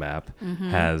Skillshot map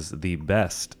has the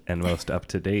best and most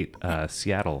up-to-date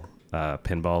Seattle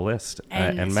pinball list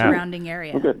and map. surrounding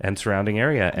area. Okay. And surrounding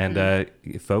area. And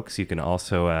folks, you can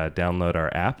also download our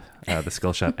app, the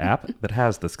Skillshot app, that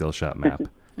has the Skillshot map.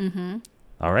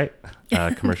 All right.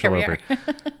 Commercial Here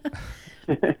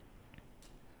we over.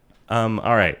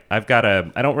 All right. I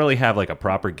don't really have like a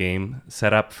proper game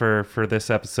set up for this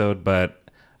episode, but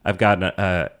I've got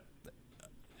an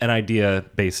idea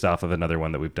based off of another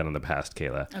one that we've done in the past,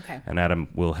 Kayla. Okay. And Adam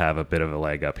will have a bit of a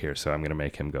leg up here, so I'm going to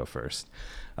make him go first.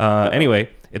 Anyway,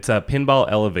 it's a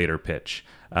pinball elevator pitch.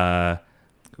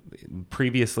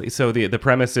 Previously, so the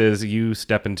premise is you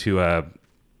step into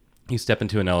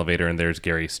an elevator and there's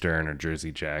Gary Stern or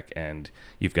Jersey Jack, and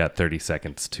you've got 30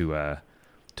 seconds to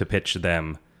pitch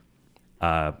them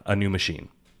a new machine.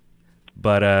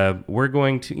 But we're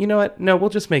going to, you know what? No, we'll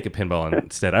just make a pinball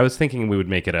instead. I was thinking we would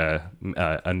make it a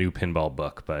new pinball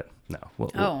book, but no.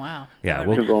 Oh, wow. Yeah,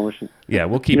 Pinball machine.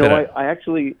 we'll keep it. I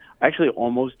actually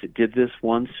almost did this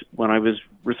once when I was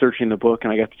researching the book,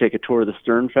 and I got to take a tour of the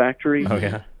Stern factory. Oh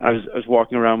yeah. I was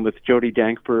walking around with Jody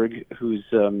Dankberg, who's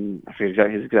I forget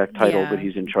his exact title, but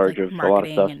he's in charge like of a lot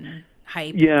of stuff. And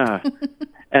hype. Yeah.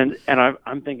 And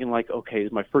I'm thinking like, okay,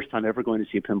 it's my first time ever going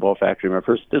to see a pinball factory.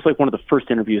 This is like one of the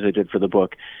first interviews I did for the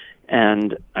book.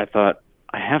 And I thought,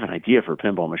 I have an idea for a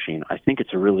pinball machine. I think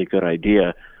it's a really good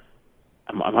idea.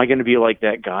 Am I going to be like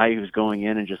that guy who's going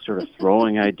in and just sort of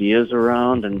throwing ideas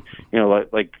around? And,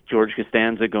 like George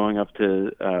Costanza going up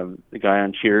to the guy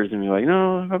on Cheers and being like,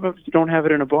 no, how about you don't have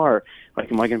it in a bar?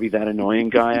 Like, am I going to be that annoying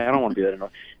guy? I don't want to be that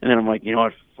annoying. And then I'm like, you know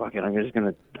what? Fuck it. I'm just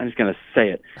gonna say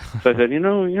it. So I said, it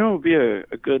would be a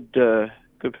good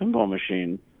pinball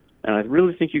machine, and I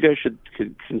really think you guys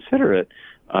could consider it.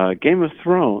 Game of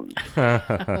Thrones.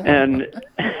 And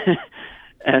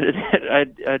I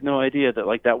had no idea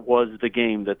that that was the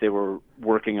game that they were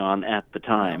working on at the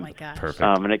time. Oh my gosh. Perfect.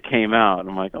 And it came out, and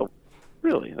I'm like, oh,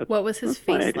 really? What was his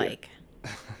face like?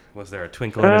 Was there a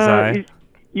twinkle in his eye?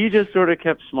 He just sort of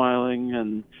kept smiling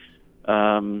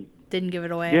and didn't give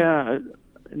it away. Yeah.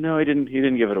 No, he didn't. He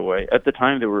didn't give it away. At the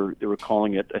time, they were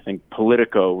calling it, I think,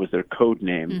 Politico was their code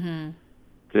name. Mm-hmm.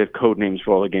 They have code names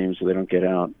for all the games, so they don't get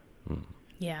out.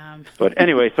 Yeah. But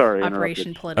anyway, sorry.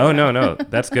 Operation Politico. Oh no,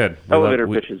 that's good. Elevator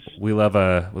pitches. We love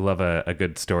a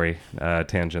good story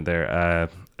tangent there,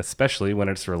 especially when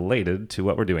it's related to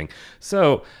what we're doing.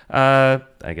 So I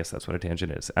guess that's what a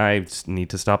tangent is. I just need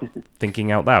to stop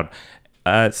thinking out loud.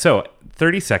 So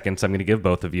 30 seconds. I'm going to give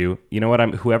both of you. You know what?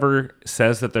 Whoever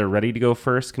says that they're ready to go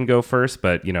first can go first.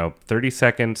 But 30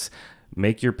 seconds.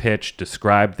 Make your pitch.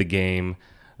 Describe the game.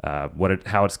 How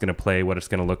it's going to play. What it's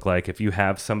going to look like. If you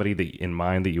have somebody in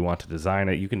mind that you want to design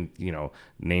it, you can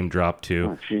name drop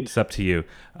too. Oh, it's up to you.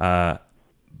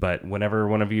 But whenever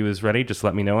one of you is ready, just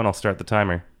let me know and I'll start the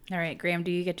timer. All right, Graham,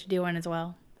 do you get to do one as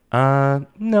well?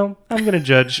 No, I'm going to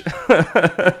judge.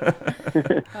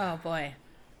 Oh, boy.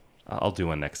 I'll do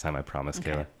one next time, I promise,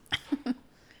 Okay. Kayla.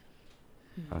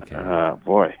 Okay.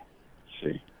 Boy.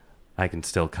 Let's see. I can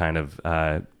still kind of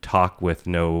talk with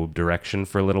no direction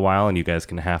for a little while, and you guys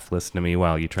can half listen to me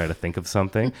while you try to think of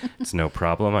something. It's no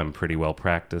problem. I'm pretty well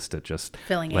practiced at just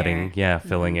Filling letting air.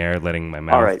 filling air, letting my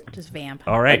mouth. All right. Just vamp.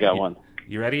 All right. I got one.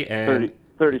 You ready? And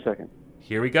 30 seconds.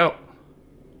 here we go.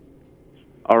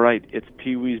 All right, it's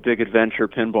Pee-wee's Big Adventure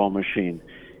pinball machine.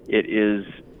 It is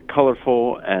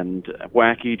colorful and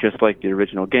wacky, just like the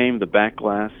original game. The back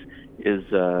glass is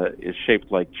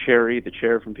shaped like Cherry, the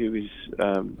chair from Pee-wee's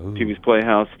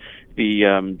Playhouse.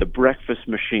 The breakfast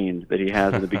machine that he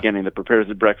has in the beginning that prepares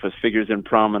the breakfast figures in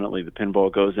prominently. The pinball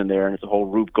goes in there, and it's a whole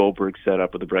Rube Goldberg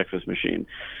setup with the breakfast machine.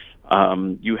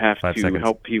 You have 5 to seconds.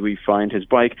 help Pee-wee find his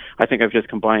bike. I think I've just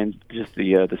combined just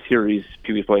the series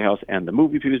Pee-wee's Playhouse and the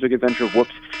movie Pee-wee's Big Adventure.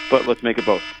 Whoops! But let's make it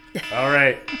both. All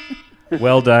right.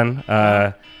 Well done.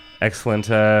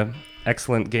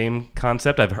 Excellent game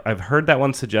concept. I've heard that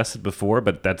one suggested before,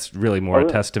 but that's really more a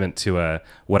testament to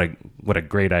what a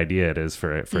great idea it is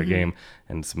for a game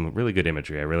and some really good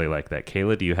imagery. I really like that.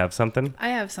 Kayla, do you have something? I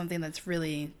have something that's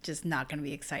really just not going to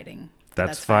be exciting.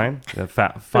 That's fine.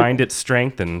 Find its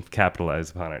strength and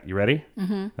capitalize upon it. You ready?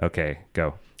 Mm-hmm. Okay,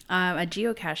 go. A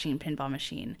geocaching pinball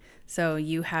machine. So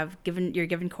you're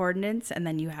given coordinates, and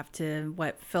then you have to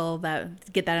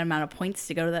get that amount of points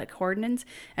to go to that coordinates.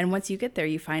 And once you get there,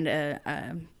 you find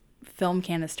a film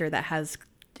canister that has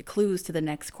clues to the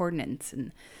next coordinates,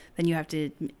 and then you have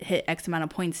to hit X amount of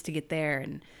points to get there.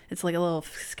 And it's like a little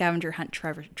scavenger hunt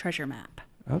treasure map.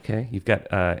 Okay, you've got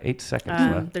 8 seconds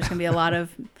left. There's gonna be a lot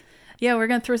of. Yeah, we're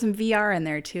going to throw some VR in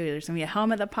there, too. There's going to be a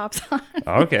helmet that pops on.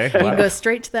 Okay. You can go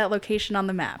straight to that location on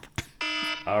the map.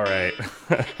 All right.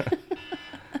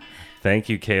 Thank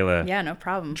you, Kayla. Yeah, no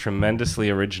problem. Tremendously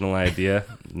original idea.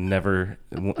 Never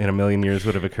in a million years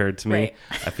would have occurred to me. Right.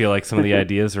 I feel like some of the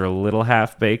ideas are a little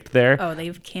half-baked there. Oh,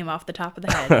 they came off the top of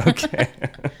the head.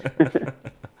 Okay.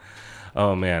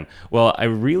 Oh, man. Well,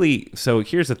 so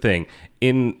here's the thing.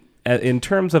 In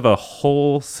terms of a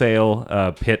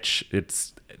wholesale pitch,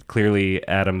 it's clearly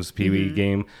Adam's Pee-wee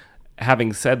game.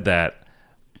 Having said that,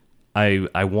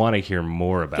 I want to hear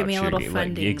more about Give me a little game.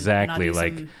 funding. Exactly. And I'll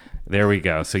do there we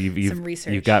go. So some you've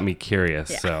research. got me curious.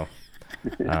 Yeah. So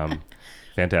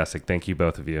fantastic. Thank you,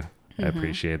 both of you. I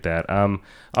appreciate that.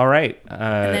 All right.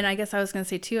 And then I guess I was going to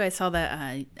say, too, I saw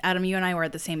that, Adam, you and I were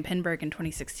at the same Pinburg in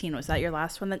 2016. Was that your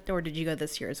last one, or did you go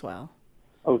this year as well?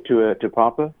 Oh, to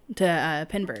Papa? To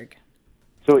Pinburg.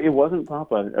 So it wasn't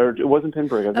Papa, or it wasn't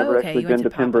Pinburg. I've never actually you been went to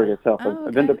to Papa. Pinburg itself. Oh,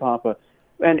 I've been to Papa.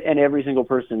 And every single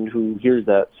person who hears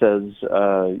that says,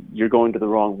 you're going to the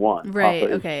wrong one. Right,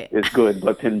 Papa okay. is good,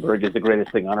 but Pinburg is the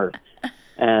greatest thing on earth.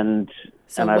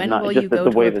 So I've when not, will just you the go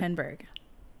to way a that- Pinburg?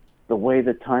 The way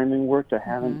the timing worked, I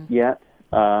haven't yet.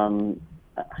 I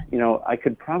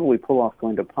could probably pull off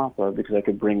going to Papa because I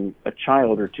could bring a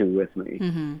child or two with me.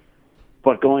 Mm-hmm.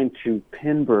 But going to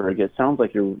Pinburg, it sounds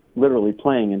like you're literally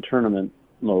playing in tournament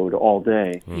mode all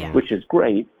day, Yeah. which is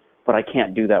great. But I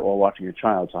can't do that while watching a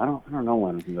child, so I don't know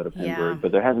when I can go to Pinburg. Yeah.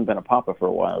 But there hasn't been a Papa for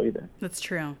a while either. That's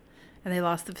true. And they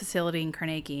lost the facility in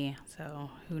Carnegie, so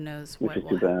who knows Which what is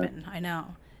will too bad. happen. I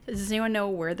know. Does anyone know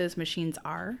where those machines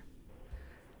are?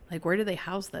 Like, where do they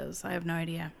house those? I have no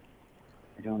idea.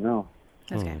 I don't know.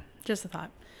 Okay, just a thought.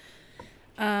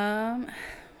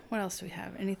 What else do we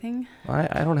have? Anything?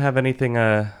 I don't have anything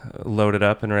loaded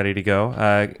up and ready to go.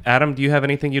 Adam, do you have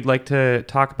anything you'd like to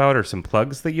talk about or some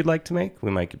plugs that you'd like to make?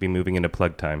 We might be moving into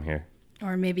plug time here.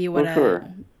 Or maybe what? Sure.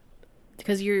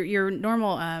 Because your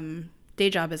normal day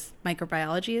job is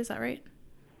microbiology, is that right?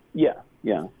 Yeah.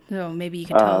 So maybe you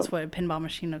can tell us what a pinball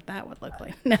machine of that would look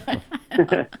like.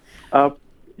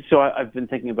 So I've been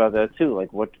thinking about that too.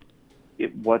 Like, what's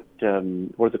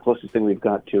the closest thing we've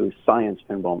got to science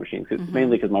pinball machines?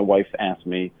 Mainly because my wife asked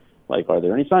me, like, are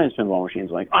there any science pinball machines?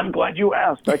 I'm like, I'm glad you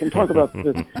asked. I can talk about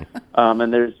this.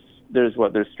 And there's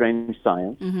Strange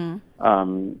Science, and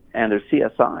there's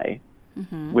CSI,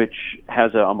 which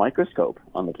has a microscope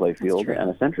on the playfield true.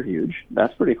 and a centrifuge.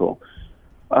 That's pretty cool.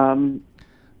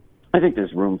 I think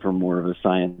there's room for more of a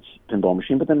science pinball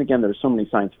machine, but then again, there's so many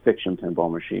science fiction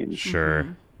pinball machines.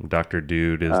 Sure. Dr.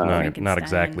 Dude is not Frankenstein.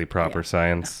 exactly proper Yeah.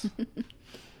 science.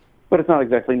 but it's not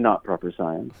exactly not proper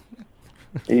science.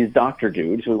 And he's Dr.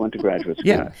 Dude, so he went to graduate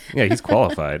school. Yeah, he's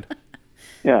qualified.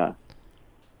 Yeah.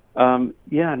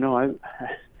 No,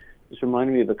 this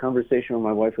reminded me of the conversation where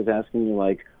my wife was asking me,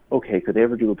 like, okay, could they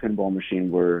ever do a pinball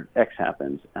machine where X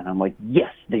happens? And I'm like,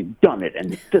 yes, they've done it,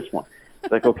 and it's this one.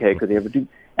 It's like, okay, could they ever do...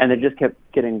 And it just kept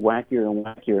getting wackier and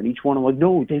wackier, and each one I'm like,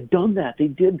 no, they've done that. They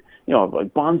did,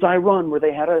 like Bonsai Run, where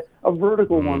they had a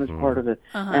vertical one as part of it,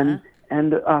 and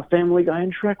Family Guy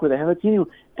and Shrek, where they have a teeny one.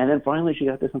 And then finally she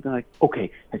got to something like,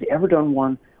 okay, has he ever done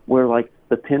one where, like,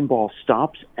 the pinball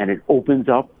stops and it opens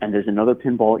up and there's another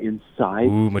pinball inside?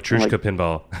 Ooh, Matryoshka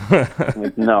pinball. I'm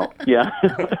like, no, yeah.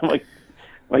 I'm like,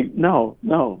 no,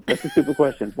 that's a stupid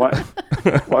question. Why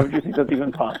would you think that's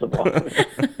even possible?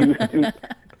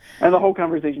 And the whole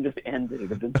conversation just ended. It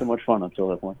had been so much fun until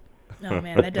that point. Oh,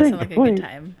 man, that does sound like a good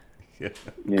time.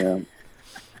 Yeah.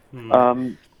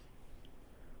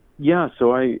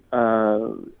 So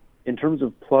in terms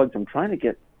of plugs, I'm trying to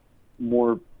get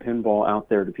more pinball out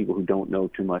there to people who don't know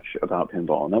too much about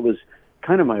pinball. And that was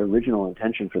kind of my original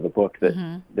intention for the book,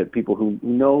 that people who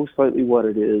know slightly what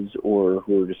it is, or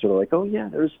who are just sort of like, oh, yeah,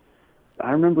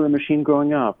 I remember a machine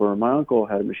growing up, or my uncle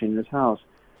had a machine in his house,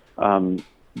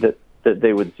 that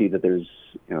they would see that there's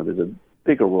a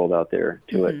bigger world out there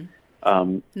to it.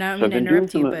 Now, I'm going to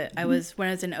interrupt you, but when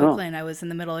I was in Oakland, I was in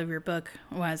the middle of your book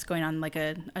when I was going on like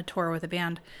a tour with a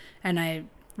band, and I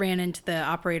ran into the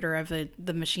operator of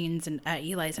the machines at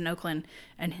Eli's in Oakland,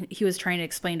 and he was trying to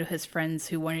explain to his friends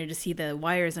who wanted to see the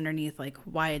wires underneath, like,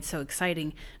 why it's so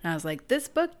exciting. And I was like, this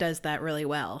book does that really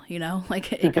well,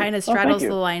 like it kind of straddles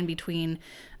the line between,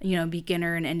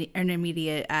 beginner and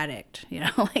intermediate addict,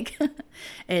 like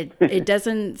it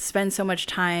doesn't spend so much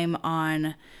time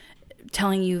on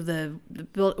telling you the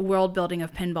world building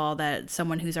of pinball that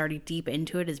someone who's already deep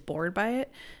into it is bored by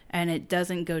it, and it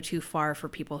doesn't go too far for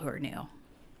people who are new.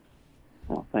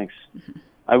 Well, thanks.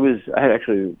 I had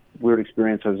actually a weird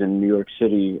experience. I was in New York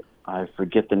City. I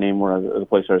forget the name of the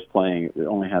place I was playing. It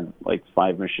only had like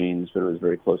 5 machines, but it was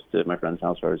very close to my friend's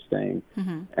house where I was staying.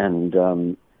 And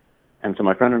so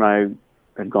my friend and I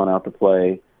had gone out to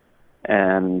play,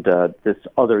 and this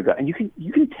other guy, and you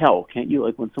can tell, can't you?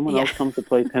 Like when someone else comes to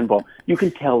play pinball, you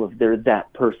can tell if they're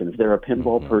that person, if they're a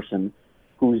pinball person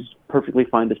who's perfectly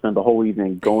fine to spend the whole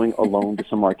evening going alone to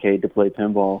some arcade to play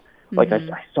pinball. Like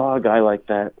I saw a guy like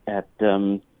that at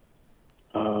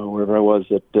wherever I was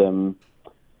at the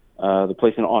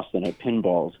place in Austin at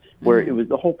Pinballs, where it was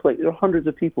the whole place. There were hundreds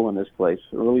of people in this place,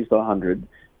 or at least 100,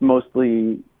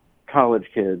 mostly college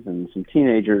kids and some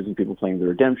teenagers and people playing the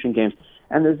redemption games.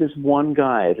 And there's this one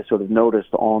guy I just sort of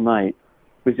noticed all night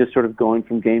who's just sort of going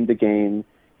from game to game.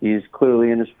 He's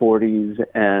clearly in his 40s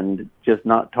and just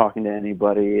not talking to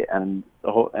anybody, and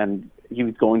he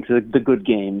was going to the good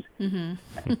games. And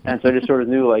so I just sort of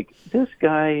knew, like, this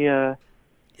guy,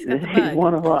 he's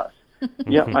one of us.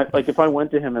 Like if I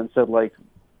went to him and said, like,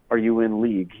 are you in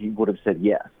league? He would have said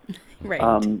yes. Right.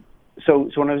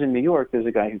 So when I was in New York, there's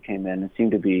a guy who came in and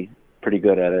seemed to be pretty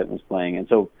good at it and was playing. And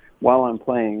so while I'm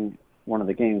playing one of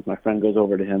the games, my friend goes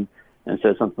over to him and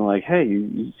says something like, hey,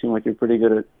 you seem like you're pretty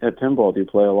good at pinball. Do you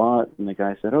play a lot? And the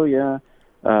guy said, oh, yeah.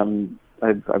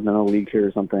 I've been in a league here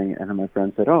or something. And then my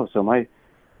friend said, oh, so my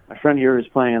friend here is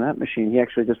playing on that machine. He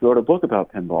actually just wrote a book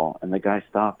about pinball. And the guy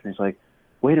stopped and he's like,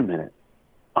 wait a minute.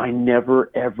 I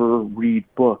never, ever read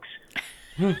books,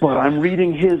 but I'm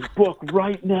reading his book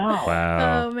right now.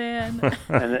 Wow. Oh, man.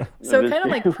 So it kind of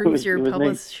like proves your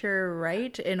publisher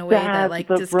right in a way that like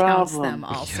discounts them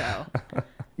also.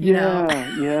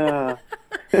 Yeah.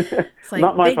 Like,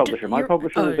 not my publisher. My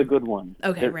publisher is a good one.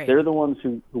 Okay, right. They're the ones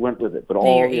who went with it, but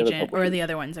all the other agent or the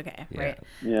other ones. Okay, right.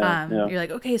 Yeah. You're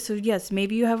like, okay, so yes,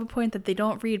 maybe you have a point that they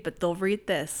don't read, but they'll read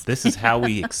this. This is how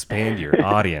we expand your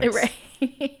audience. Right.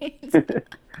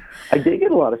 I did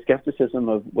get a lot of skepticism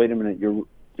of, wait a minute,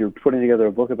 you're putting together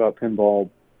a book about pinball,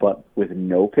 but with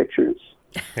no pictures.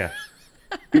 Yeah.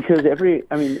 Because every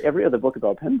other book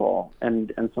about pinball,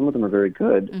 and some of them are very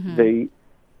good.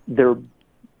 They're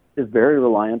very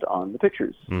reliant on the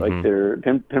pictures. Like their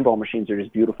pinball machines are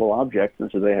just beautiful objects, and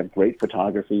so they have great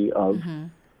photography of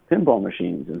pinball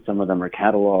machines. And some of them are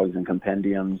catalogs and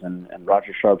compendiums. And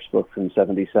Roger Sharp's book from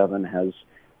 '77 has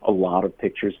a lot of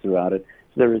pictures throughout it.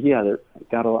 So there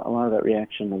got a lot of that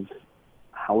reaction of,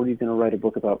 how are you going to write a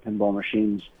book about pinball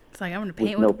machines? It's like, I'm going to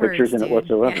paint with no with words, pictures in it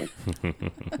whatsoever.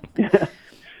 Yeah.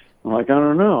 I'm like, I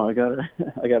don't know. I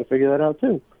gotta figure that out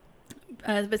too.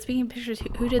 But speaking of pictures,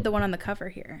 who did the one on the cover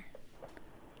here?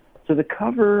 So the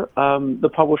cover, the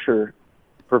publisher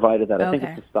provided that. I think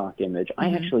it's a stock image.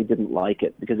 I actually didn't like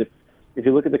it because if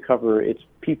you look at the cover, it's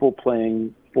people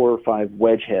playing 4 or 5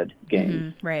 wedge head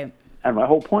games. Right. and my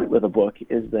whole point with the book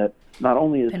is that not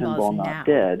only is Pinball pinball is not now.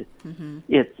 dead,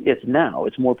 it's now.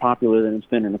 It's more popular than it's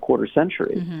been in a quarter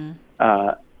century.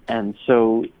 And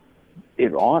so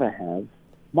it ought to have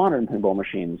modern pinball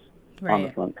machines on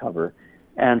the front cover.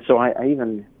 And so I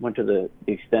even went to the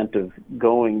extent of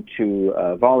going to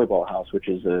Volleyball House, which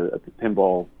is a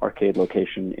pinball arcade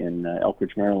location in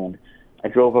Elkridge, Maryland. I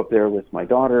drove up there with my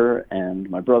daughter and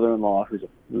my brother-in-law, who's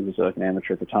an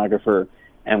amateur photographer,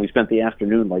 and we spent the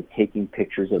afternoon like taking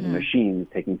pictures of the machines,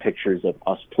 taking pictures of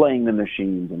us playing the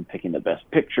machines and picking the best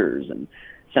pictures, and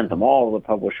sent them all to the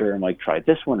publisher and like, try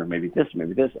this one or maybe this,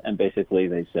 and basically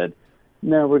they said,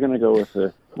 no, we're going to go with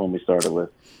the one we started with.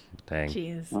 Dang.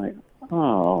 Jeez. Like,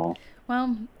 oh.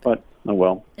 Well, But oh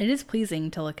well. it is pleasing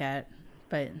to look at,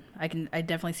 but I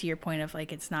definitely see your point of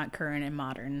like it's not current and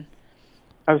modern.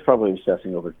 I was probably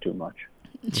obsessing over it too much.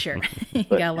 Sure, you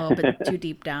got a little bit too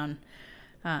deep down.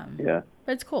 Yeah.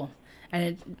 But it's cool,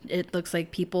 and it looks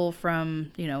like people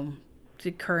from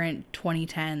the current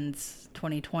 2010s,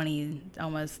 2020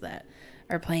 almost, that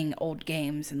are playing old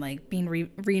games and like being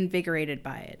reinvigorated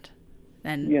by it.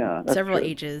 And that's several true.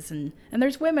 ages, and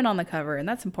there's women on the cover, and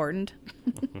that's important.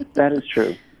 That is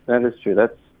true.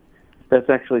 That's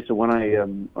actually, so when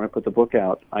I put the book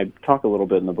out, I talk a little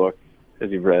bit in the book,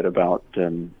 as you've read, about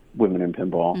women in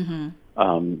pinball,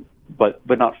 but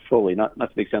not fully, not to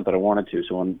the extent that I wanted to.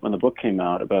 So when the book came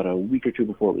out, about a week or two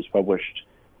before it was published,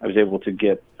 I was able to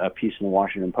get a piece in the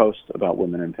Washington Post about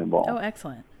women in pinball. Oh,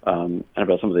 excellent. And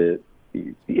about some of the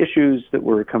issues that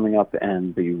were coming up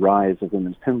and the rise of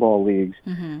women's pinball leagues.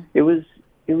 It was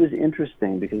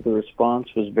interesting because the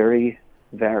response was very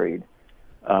varied.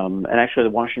 And actually,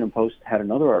 the Washington Post had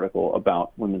another article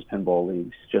about women's pinball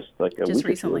leagues just like a week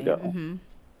recently. or two ago.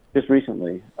 Just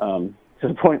recently, to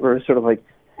the point where it's sort of like,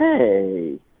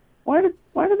 hey, why did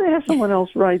they have someone else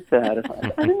write that?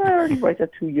 Didn't I already write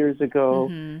that 2 years ago?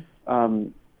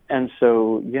 And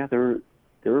so, yeah, there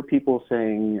were people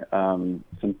saying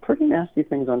some pretty nasty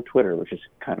things on Twitter, which is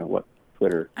kind of what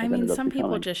Twitter has ended up some people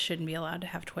becoming. just shouldn't be allowed to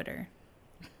have Twitter.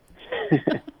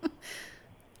 But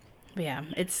yeah,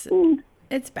 it's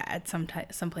bad some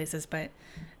places, but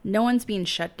no one's being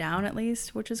shut down, at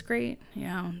least, which is great.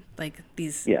 Like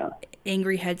these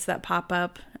angry heads that pop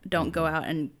up don't go out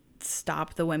and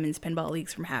stop the women's pinball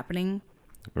leagues from happening.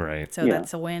 Right. So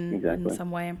that's a win in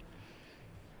some way.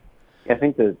 I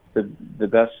think the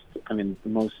best,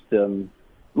 the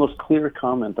most clear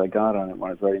comment I got on it when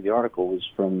I was writing the article was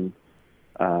from,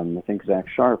 I think, Zach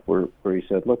Sharp, where he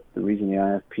said, look, the reason the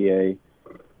IFPA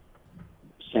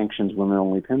sanctions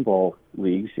women-only pinball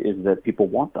leagues is that people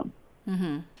want them.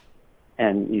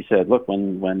 And he said, look,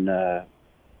 when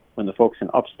the folks in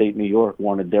upstate New York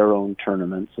wanted their own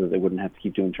tournament so that they wouldn't have to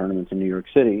keep doing tournaments in New York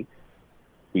City,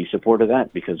 we supported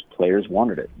that because players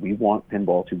wanted it. We want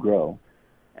pinball to grow.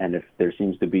 And if there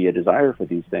seems to be a desire for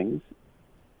these things,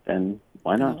 then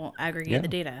why not? We'll aggregate the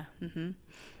data. And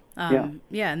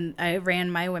I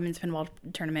ran my women's pinball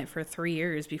tournament for 3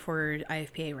 years before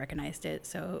IFPA recognized it.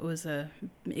 So it was a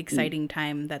exciting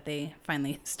time that they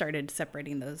finally started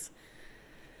separating those.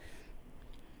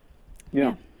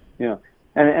 Yeah. And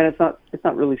it's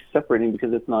not really separating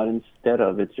because it's not instead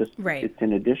of, it's just it's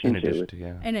in addition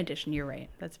to. In addition, you're right.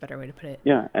 That's a better way to put it.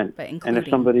 Yeah, and if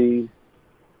somebody,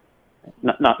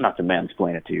 not to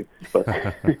mansplain it to you, but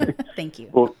thank you.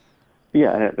 Well,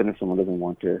 yeah, and if someone doesn't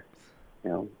want to,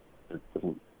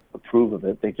 doesn't approve of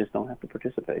it, they just don't have to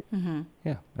participate.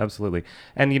 Yeah, absolutely.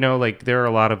 And there are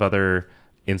a lot of other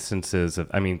instances of.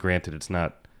 Granted,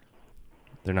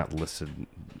 they're not listed.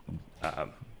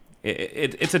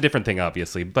 It's a different thing,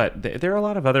 obviously, but there are a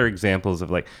lot of other examples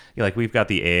of like we've got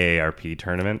the AARP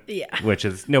tournament, which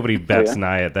is nobody bats an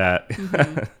eye at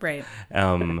that, right?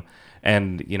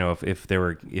 And if there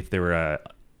were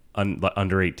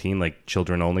under 18 like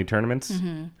children only tournaments,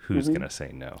 who's gonna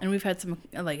say no? And we've had some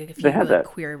a few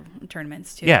queer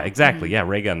tournaments too. Yeah, exactly. Yeah,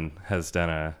 Raygun has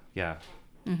done a yeah.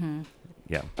 And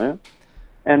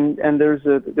there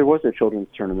was a children's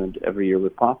tournament every year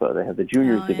with Papa. They had the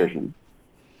juniors division.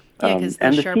 Yeah, because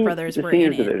the Sharp brothers were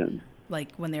in it, division.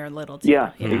 Like when they were little too.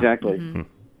 Yeah, exactly.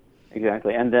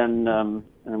 Exactly. And then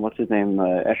and what's his name?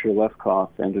 Escher Lefkoff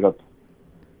ended up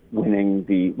winning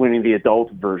the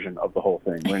adult version of the whole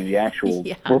thing, winning the actual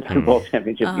World Pinball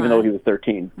Championship, even though he was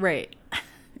 13. Right.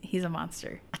 He's a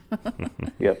monster.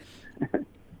 Yep.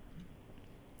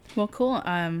 Well, cool.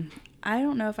 I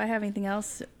don't know if I have anything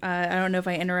else. I don't know if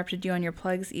I interrupted you on your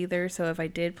plugs either, so if I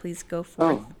did, please go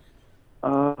forth.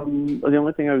 The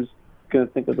only thing I was going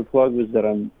to think of the plug was that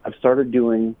I've started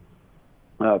doing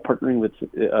partnering with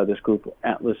this group,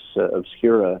 Atlas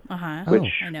Obscura,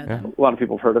 which I know them. a lot of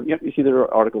people have heard of. You see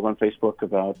their articles on Facebook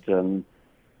about, there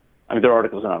are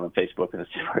articles on Facebook, and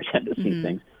it's where I tend to see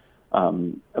things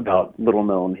about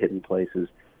little-known hidden places.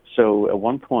 So at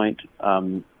one point,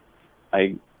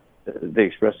 they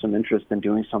expressed some interest in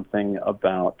doing something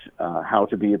about how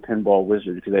to be a pinball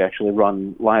wizard, because they actually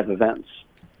run live events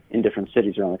in different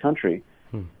cities around the country.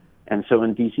 And so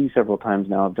in DC several times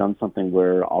now I've done something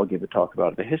where I'll give a talk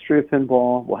about the history of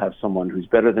pinball. We'll have someone who's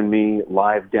better than me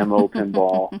live demo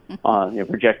pinball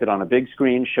projected on a big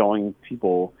screen, showing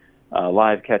people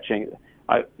live catching.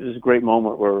 It was a great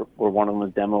moment where one of them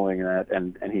was demoing that,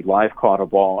 and he live caught a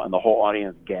ball, and the whole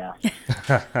audience gasped. It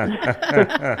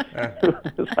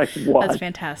was like, what? That's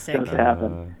fantastic. Just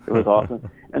happened. It was awesome.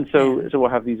 And so we'll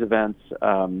have these events,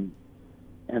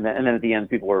 and then at the end,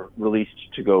 people were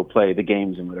released to go play the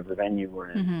games in whatever venue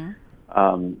we're in.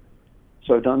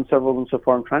 So I've done several of them so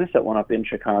far. I'm trying to set one up in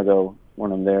Chicago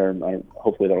when I'm there, and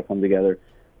hopefully that'll come together.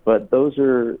 But those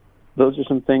are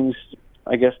some things,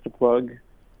 I guess, to plug.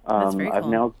 That's very cool. I've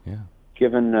now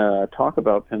given a talk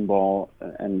about pinball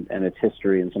and its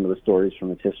history and some of the stories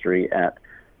from its history at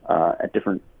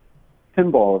different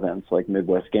pinball events like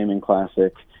Midwest Gaming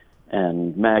Classic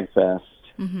and MagFest,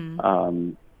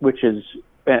 which is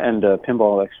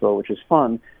Pinball Expo, which is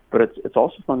fun. But it's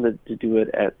also fun to do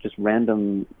it at just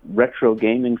random retro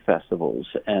gaming festivals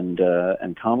and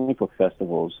comic book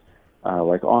festivals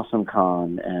like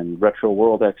AwesomeCon and Retro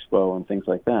World Expo and things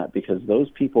like that, because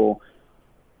those people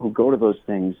who go to those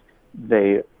things,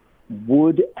 they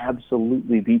would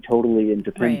absolutely be totally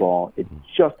into pinball. Right. It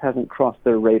just hasn't crossed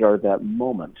their radar at that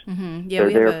moment. Yeah,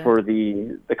 they're there for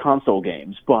the console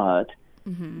games, but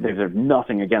they're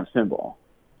nothing against pinball.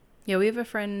 Yeah, we have a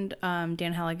friend,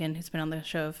 Dan Halligan, who's been on the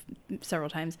show several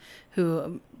times,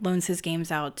 who loans his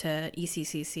games out to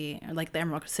ECCC, like the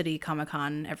Emerald City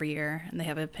Comic-Con every year, and they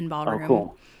have a pinball room.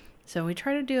 Cool. So we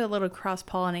try to do a little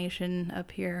cross-pollination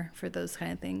up here for those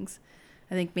kind of things.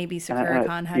 I think maybe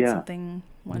SakuraCon had something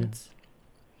once.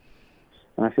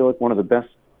 And I feel like one of the best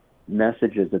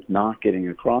messages that's not getting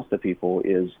across to people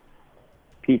is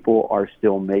people are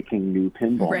still making new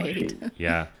pinball machines.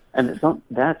 Yeah. And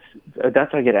that's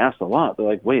I get asked a lot. They're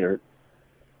like, wait,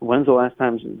 when's the last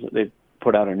time they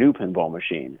put out a new pinball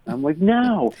machine? I'm like,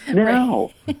 now.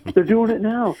 They're doing it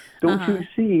now. Don't you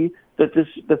see that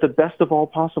the best of all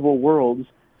possible worlds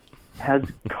has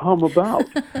come about?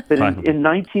 That in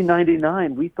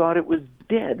 1999, we thought it was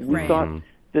dead. We thought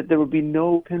that there would be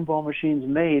no pinball machines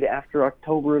made after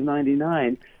October of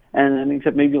 '99, and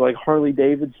except maybe like Harley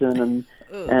Davidson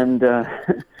and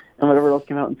whatever else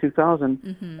came out in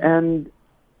 2000, and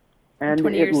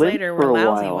 20 years later, we're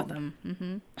lousy with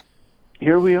them.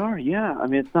 Here we are. Yeah, I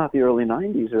mean, it's not the early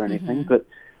 '90s or anything,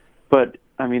 but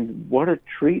I mean, what a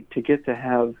treat to get to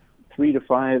have 3 to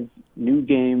 5 new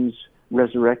games,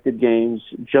 resurrected games,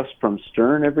 just from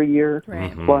Stern every year,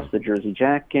 plus the Jersey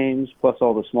Jack games, plus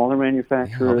all the smaller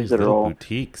manufacturers that are all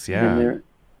boutiques. in there.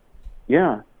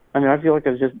 Yeah. I mean, I feel like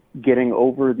I was just getting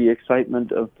over the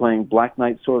excitement of playing Black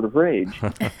Knight Sword of Rage,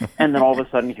 and then all of a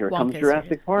sudden here comes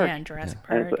Jurassic Park. Yeah, and Jurassic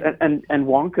Park. And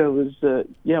Wonka was,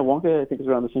 Wonka I think was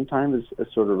around the same time as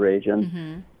Sword of Rage,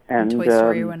 and Toy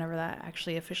Story whenever that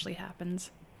actually officially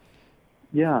happens.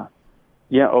 Yeah.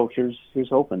 Oh, here's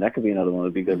hoping that could be another one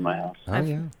that'd be good in my house.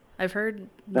 I've heard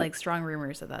like strong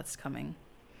rumors that that's coming.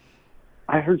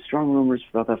 I heard strong rumors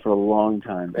about that for a long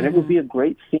time, and it would be a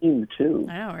great theme too.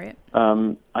 I know, right?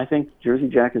 I think Jersey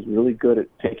Jack is really good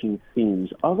at picking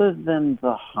themes, other than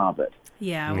The Hobbit.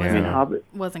 Yeah, I mean, Hobbit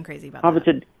wasn't crazy about Hobbit's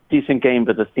that. a decent game,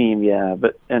 but the theme,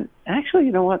 and actually,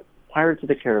 you know what? Pirates of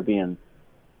the Caribbean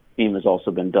theme has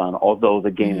also been done, although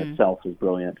the game itself is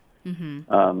brilliant.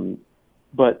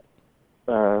 But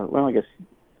I guess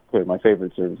my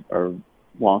favorites are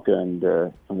Wonka and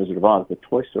Wizard of Oz, but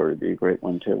Toy Story would be a great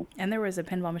one too. And there was a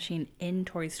pinball machine in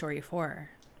Toy Story 4,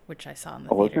 which I saw in the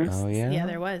theaters. theaters. Oh, yeah? Yeah,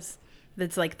 there was.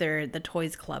 It's like the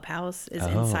Toys Clubhouse is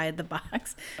inside the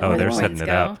box. Oh, they're setting it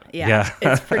up. Yeah,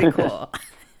 it's pretty cool.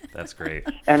 That's great.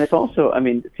 And it's also, I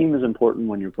mean, theme is important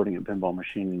when you're putting a pinball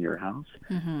machine in your house.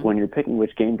 When you're picking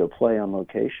which game to play on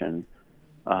location,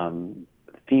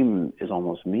 theme is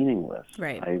almost meaningless.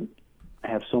 Right. I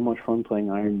have so much fun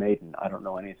playing Iron Maiden. I don't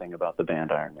know anything about the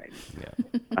band Iron Maiden. Yeah.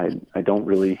 I don't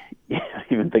really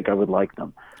even think I would like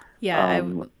them. Yeah,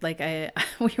 we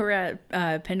were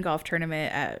at Pin Golf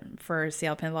tournament for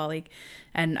Seattle Pinball League,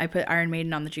 and I put Iron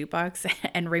Maiden on the jukebox,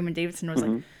 and Raymond Davidson was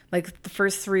like the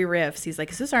first 3 riffs, he's like,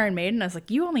 "Is this Iron Maiden?" I was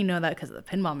like, "You only know that because of the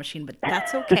pinball machine, but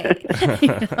that's okay."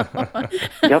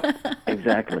 Yep,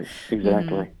 exactly.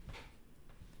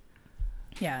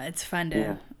 Yeah, it's fun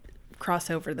to cross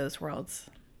over those worlds.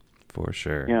 For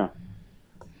sure. Yeah.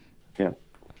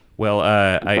 Well,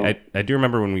 I do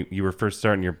remember when you were first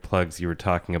starting your plugs, you were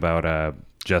talking about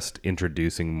just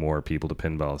introducing more people to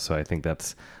pinball. So I think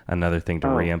that's another thing to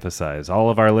reemphasize. All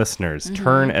of our listeners,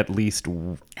 turn at least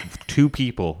 2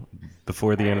 people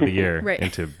before the end of the year Right.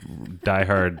 into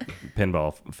diehard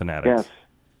pinball fanatics. Yes.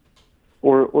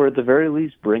 Or at the very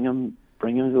least, bring them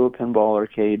to a pinball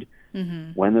arcade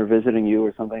when they're visiting you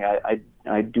or something.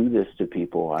 I do this to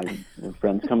people. When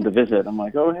friends come to visit, I'm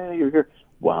like, oh, hey, you're here.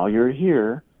 While you're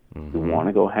here, you want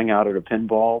to go hang out at a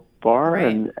pinball bar,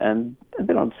 Right. and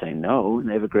they don't say no, and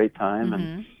they have a great time.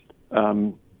 And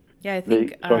Yeah, I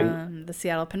think so the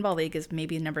Seattle Pinball League is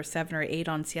maybe number 7 or 8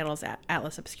 on Seattle's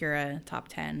Atlas Obscura top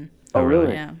 10. oh,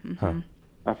 really? Yeah.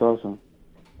 That's awesome.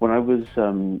 When I was,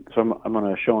 I'm on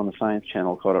a show on the Science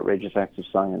Channel called Outrageous Acts of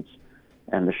Science,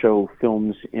 and the show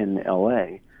films in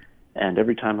L.A. And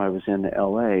every time I was in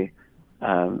L.A.,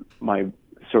 my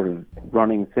sort of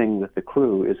running thing with the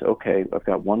crew is, okay, I've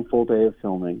got 1 full day of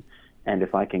filming, and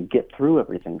if I can get through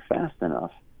everything fast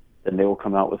enough, then they will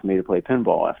come out with me to play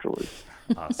pinball afterwards.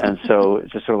 Awesome. And so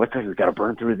it's just sort of like, we've got to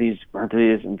burn through these,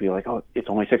 and be like, oh, it's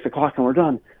only 6 o'clock and we're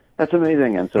done. That's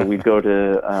amazing. And so we'd go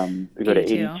to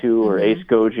 82 or Ace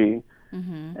Goji,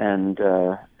 and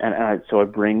so I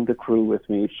bring the crew with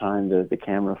me each time, the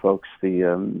camera folks,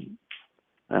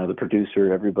 the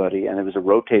producer, everybody, and it was a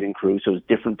rotating crew, so it was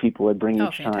different people I'd bring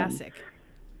each time. Fantastic.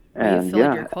 And You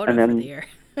filled your quota for the year.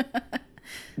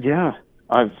 Yeah,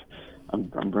 I'm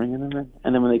bringing them in.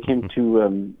 And then when they came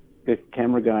to the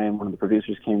camera guy and one of the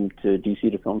producers came to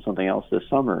DC to film something else this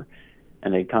summer,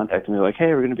 and they contacted me like, hey,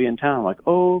 we're going to be in town. I'm like,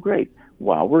 oh, great.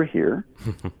 While we're here,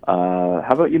 how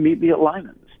about you meet me at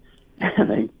Lyman's? And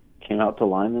they came out to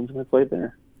Lyman's and we played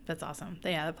there. That's awesome.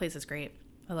 Yeah, that place is great.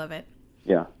 I love it.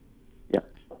 Yeah.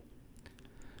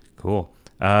 Cool.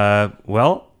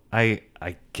 Well, I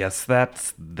guess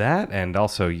that's that. And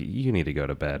also, you need to go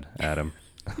to bed, Adam.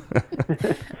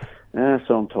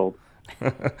 So I'm told.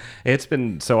 It's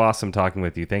been so awesome talking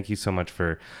with you. Thank you so much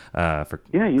for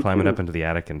you climbing too. up into the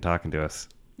attic and talking to us.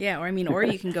 Yeah, or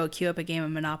you can go queue up a game of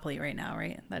Monopoly right now,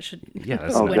 right? That should Yeah,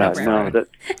 that's Oh, win God, over no. everyone.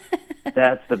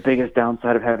 That's the biggest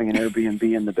downside of having an Airbnb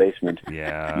in the basement.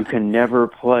 Yeah. You can never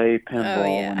play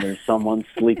pinball yeah. when there's someone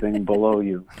sleeping below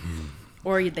you.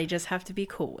 Or they just have to be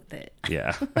cool with it.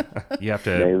 Yeah. You have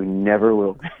They to. never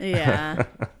will. Yeah.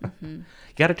 You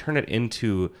got to turn it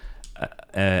into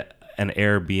an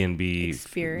Airbnb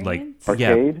Experience? like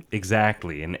Arcade? Yeah,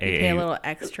 exactly. Pay a little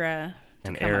extra. to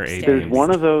An come air upstairs. There's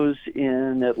one of those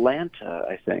in Atlanta,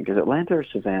 I think. Is it Atlanta or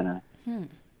Savannah?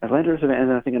 Atlanta or Savannah, and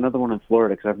then I think another one in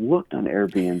Florida, because I've looked on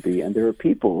Airbnb, and there are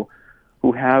people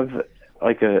who have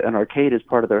like an arcade as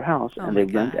part of their house, Oh and my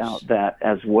they rent gosh. out that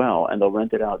as well, and they'll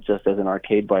rent it out just as an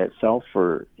arcade by itself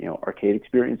for, arcade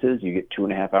experiences. You get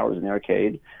 2.5 hours in the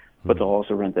arcade, but they'll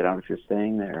also rent it out if you're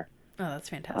staying there. Oh, that's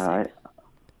fantastic.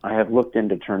 I have looked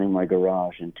into turning my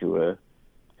garage into a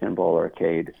pinball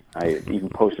arcade. I even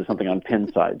posted something on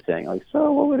Pinside saying, like,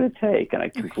 so what would it take? And I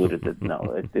concluded that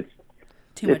no, it's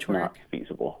Too much it's not work.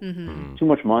 feasible. Too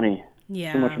much money.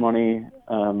 Yeah. Too much money,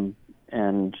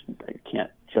 and I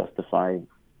can't justify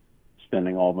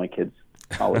spending all my kids'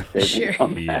 college savings Sure.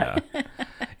 on that. Yeah.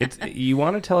 It's you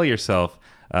want to tell yourself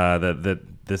that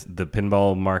the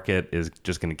pinball market is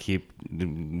just going to keep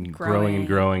growing and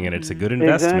growing, and it's a good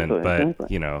investment. Exactly, but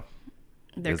exactly.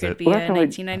 There is could it- be Well, a that's how I-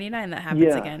 1999 that happens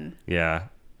Yeah. again. yeah,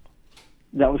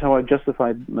 That was how I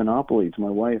justified Monopoly to my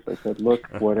wife. I said, look,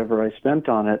 whatever I spent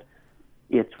on it,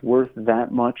 it's worth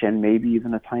that much and maybe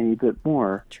even a tiny bit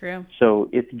more. True. So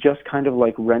it's just kind of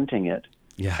like renting it.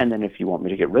 yeah. And then if you want me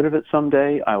to get rid of it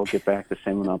someday, I will get back the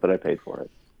same amount that I paid for it.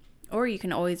 Or you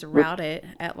can always route it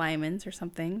at Lyman's or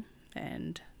something,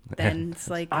 and then it's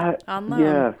like on loan.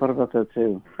 Yeah, I thought about that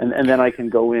too. And then I can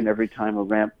go in every time a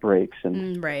ramp breaks.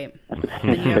 And Right.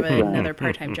 Then you have another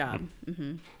part-time job.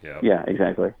 yeah,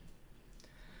 exactly.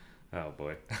 Oh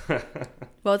boy.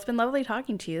 Well, it's been lovely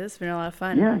talking to you. It's been a lot of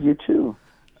fun. Yeah, you too.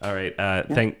 All right.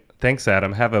 Thanks,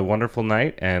 Adam. Have a wonderful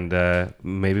night, and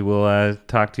maybe we'll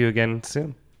talk to you again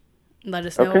soon. Let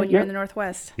us know Okay, when you're yeah. in the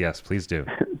Northwest. Yes, please do.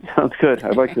 Sounds good.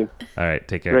 I'd like to. All right.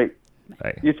 Take care. Great.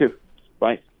 Bye. You too.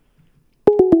 Bye.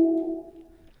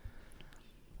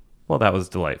 Well, that was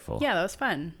delightful. Yeah, that was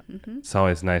fun. It's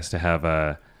always nice to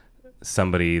have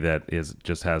somebody that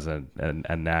just has a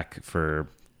knack for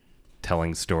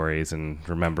telling stories and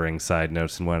remembering side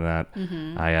notes and whatnot.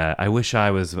 I wish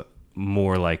I was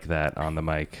more like that on the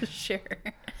mic. Sure.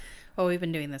 Well, we've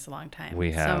been doing this a long time.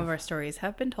 We have. Some of our stories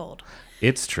have been told.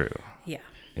 It's true. Yeah.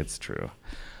 It's true.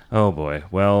 Oh boy.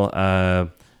 Well,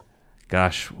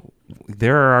 gosh,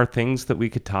 there are things that we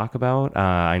could talk about.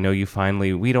 I know you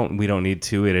finally, we don't need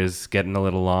to, it is getting a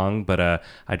little long, but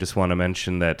I just want to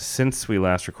mention that since we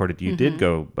last recorded, you did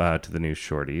go to the new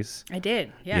Shorties. I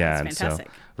did. Yeah, it's fantastic.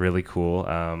 So, really cool.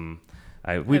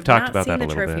 We've talked about that a little bit. I've not seen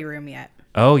the trophy room yet.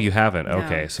 Oh, you haven't? No,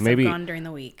 okay. So maybe gone during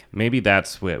the week. Maybe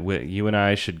that's what you and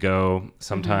I should go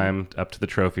sometime up to the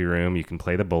trophy room. You can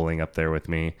play the bowling up there with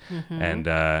me, and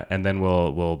then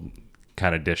we'll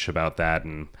kind of dish about that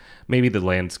and maybe the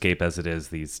landscape as it is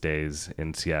these days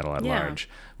in Seattle at large.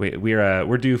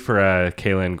 We're due for a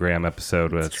Kayla and Graham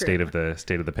episode with State of the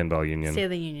Pinball Union. State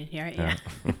of the Union, yeah.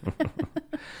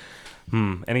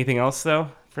 Anything else though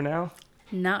for now?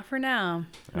 Not for now.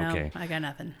 No, okay. I got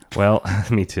nothing. Well,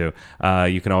 me too.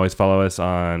 You can always follow us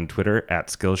on Twitter at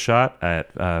Skillshot,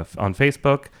 on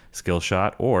Facebook,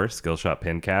 Skillshot, or Skillshot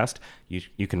Pincast.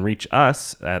 You can reach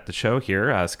us at the show here,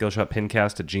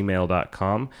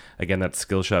 skillshotpincast@gmail.com. Again, that's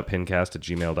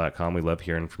skillshotpincast@gmail.com. We love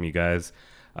hearing from you guys.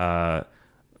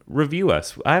 Review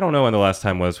us. I don't know when the last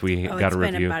time was we got a review.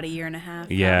 It's been about a year and a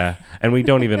half. Yeah, and we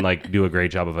don't even do a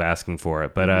great job of asking for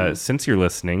it. But since you're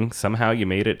listening, somehow you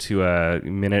made it to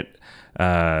minute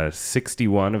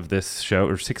 61 of this show,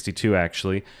 or 62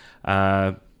 actually.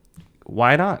 Why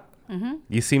not?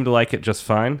 You seem to like it just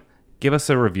fine. Give us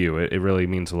a review. It really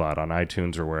means a lot on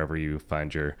iTunes or wherever you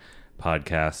find your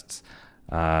podcasts.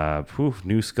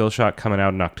 New Skillshot coming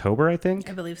out in October, I think.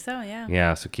 I believe so, yeah.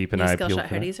 Yeah, so keep an eye peeled. Skillshot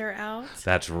hoodies are out.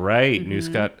 That's right. New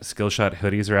Skillshot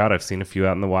hoodies are out. I've seen a few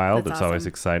out in the wild. That's always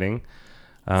exciting.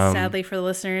 Sadly for the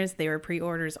listeners, they were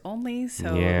pre-orders only,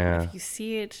 so if you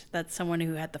see it, that's someone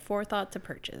who had the forethought to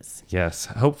purchase. Yes.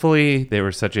 Hopefully they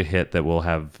were such a hit that we'll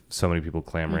have so many people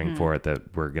clamoring for it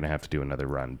that we're going to have to do another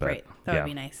run. But right. That would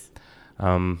be nice.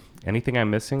 Anything I'm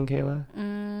missing,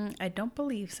 Kayla? I don't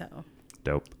believe so.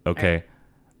 Dope. Okay. Right.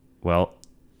 Well,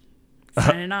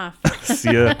 signing off.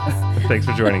 See ya. Thanks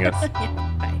for joining us. Yeah.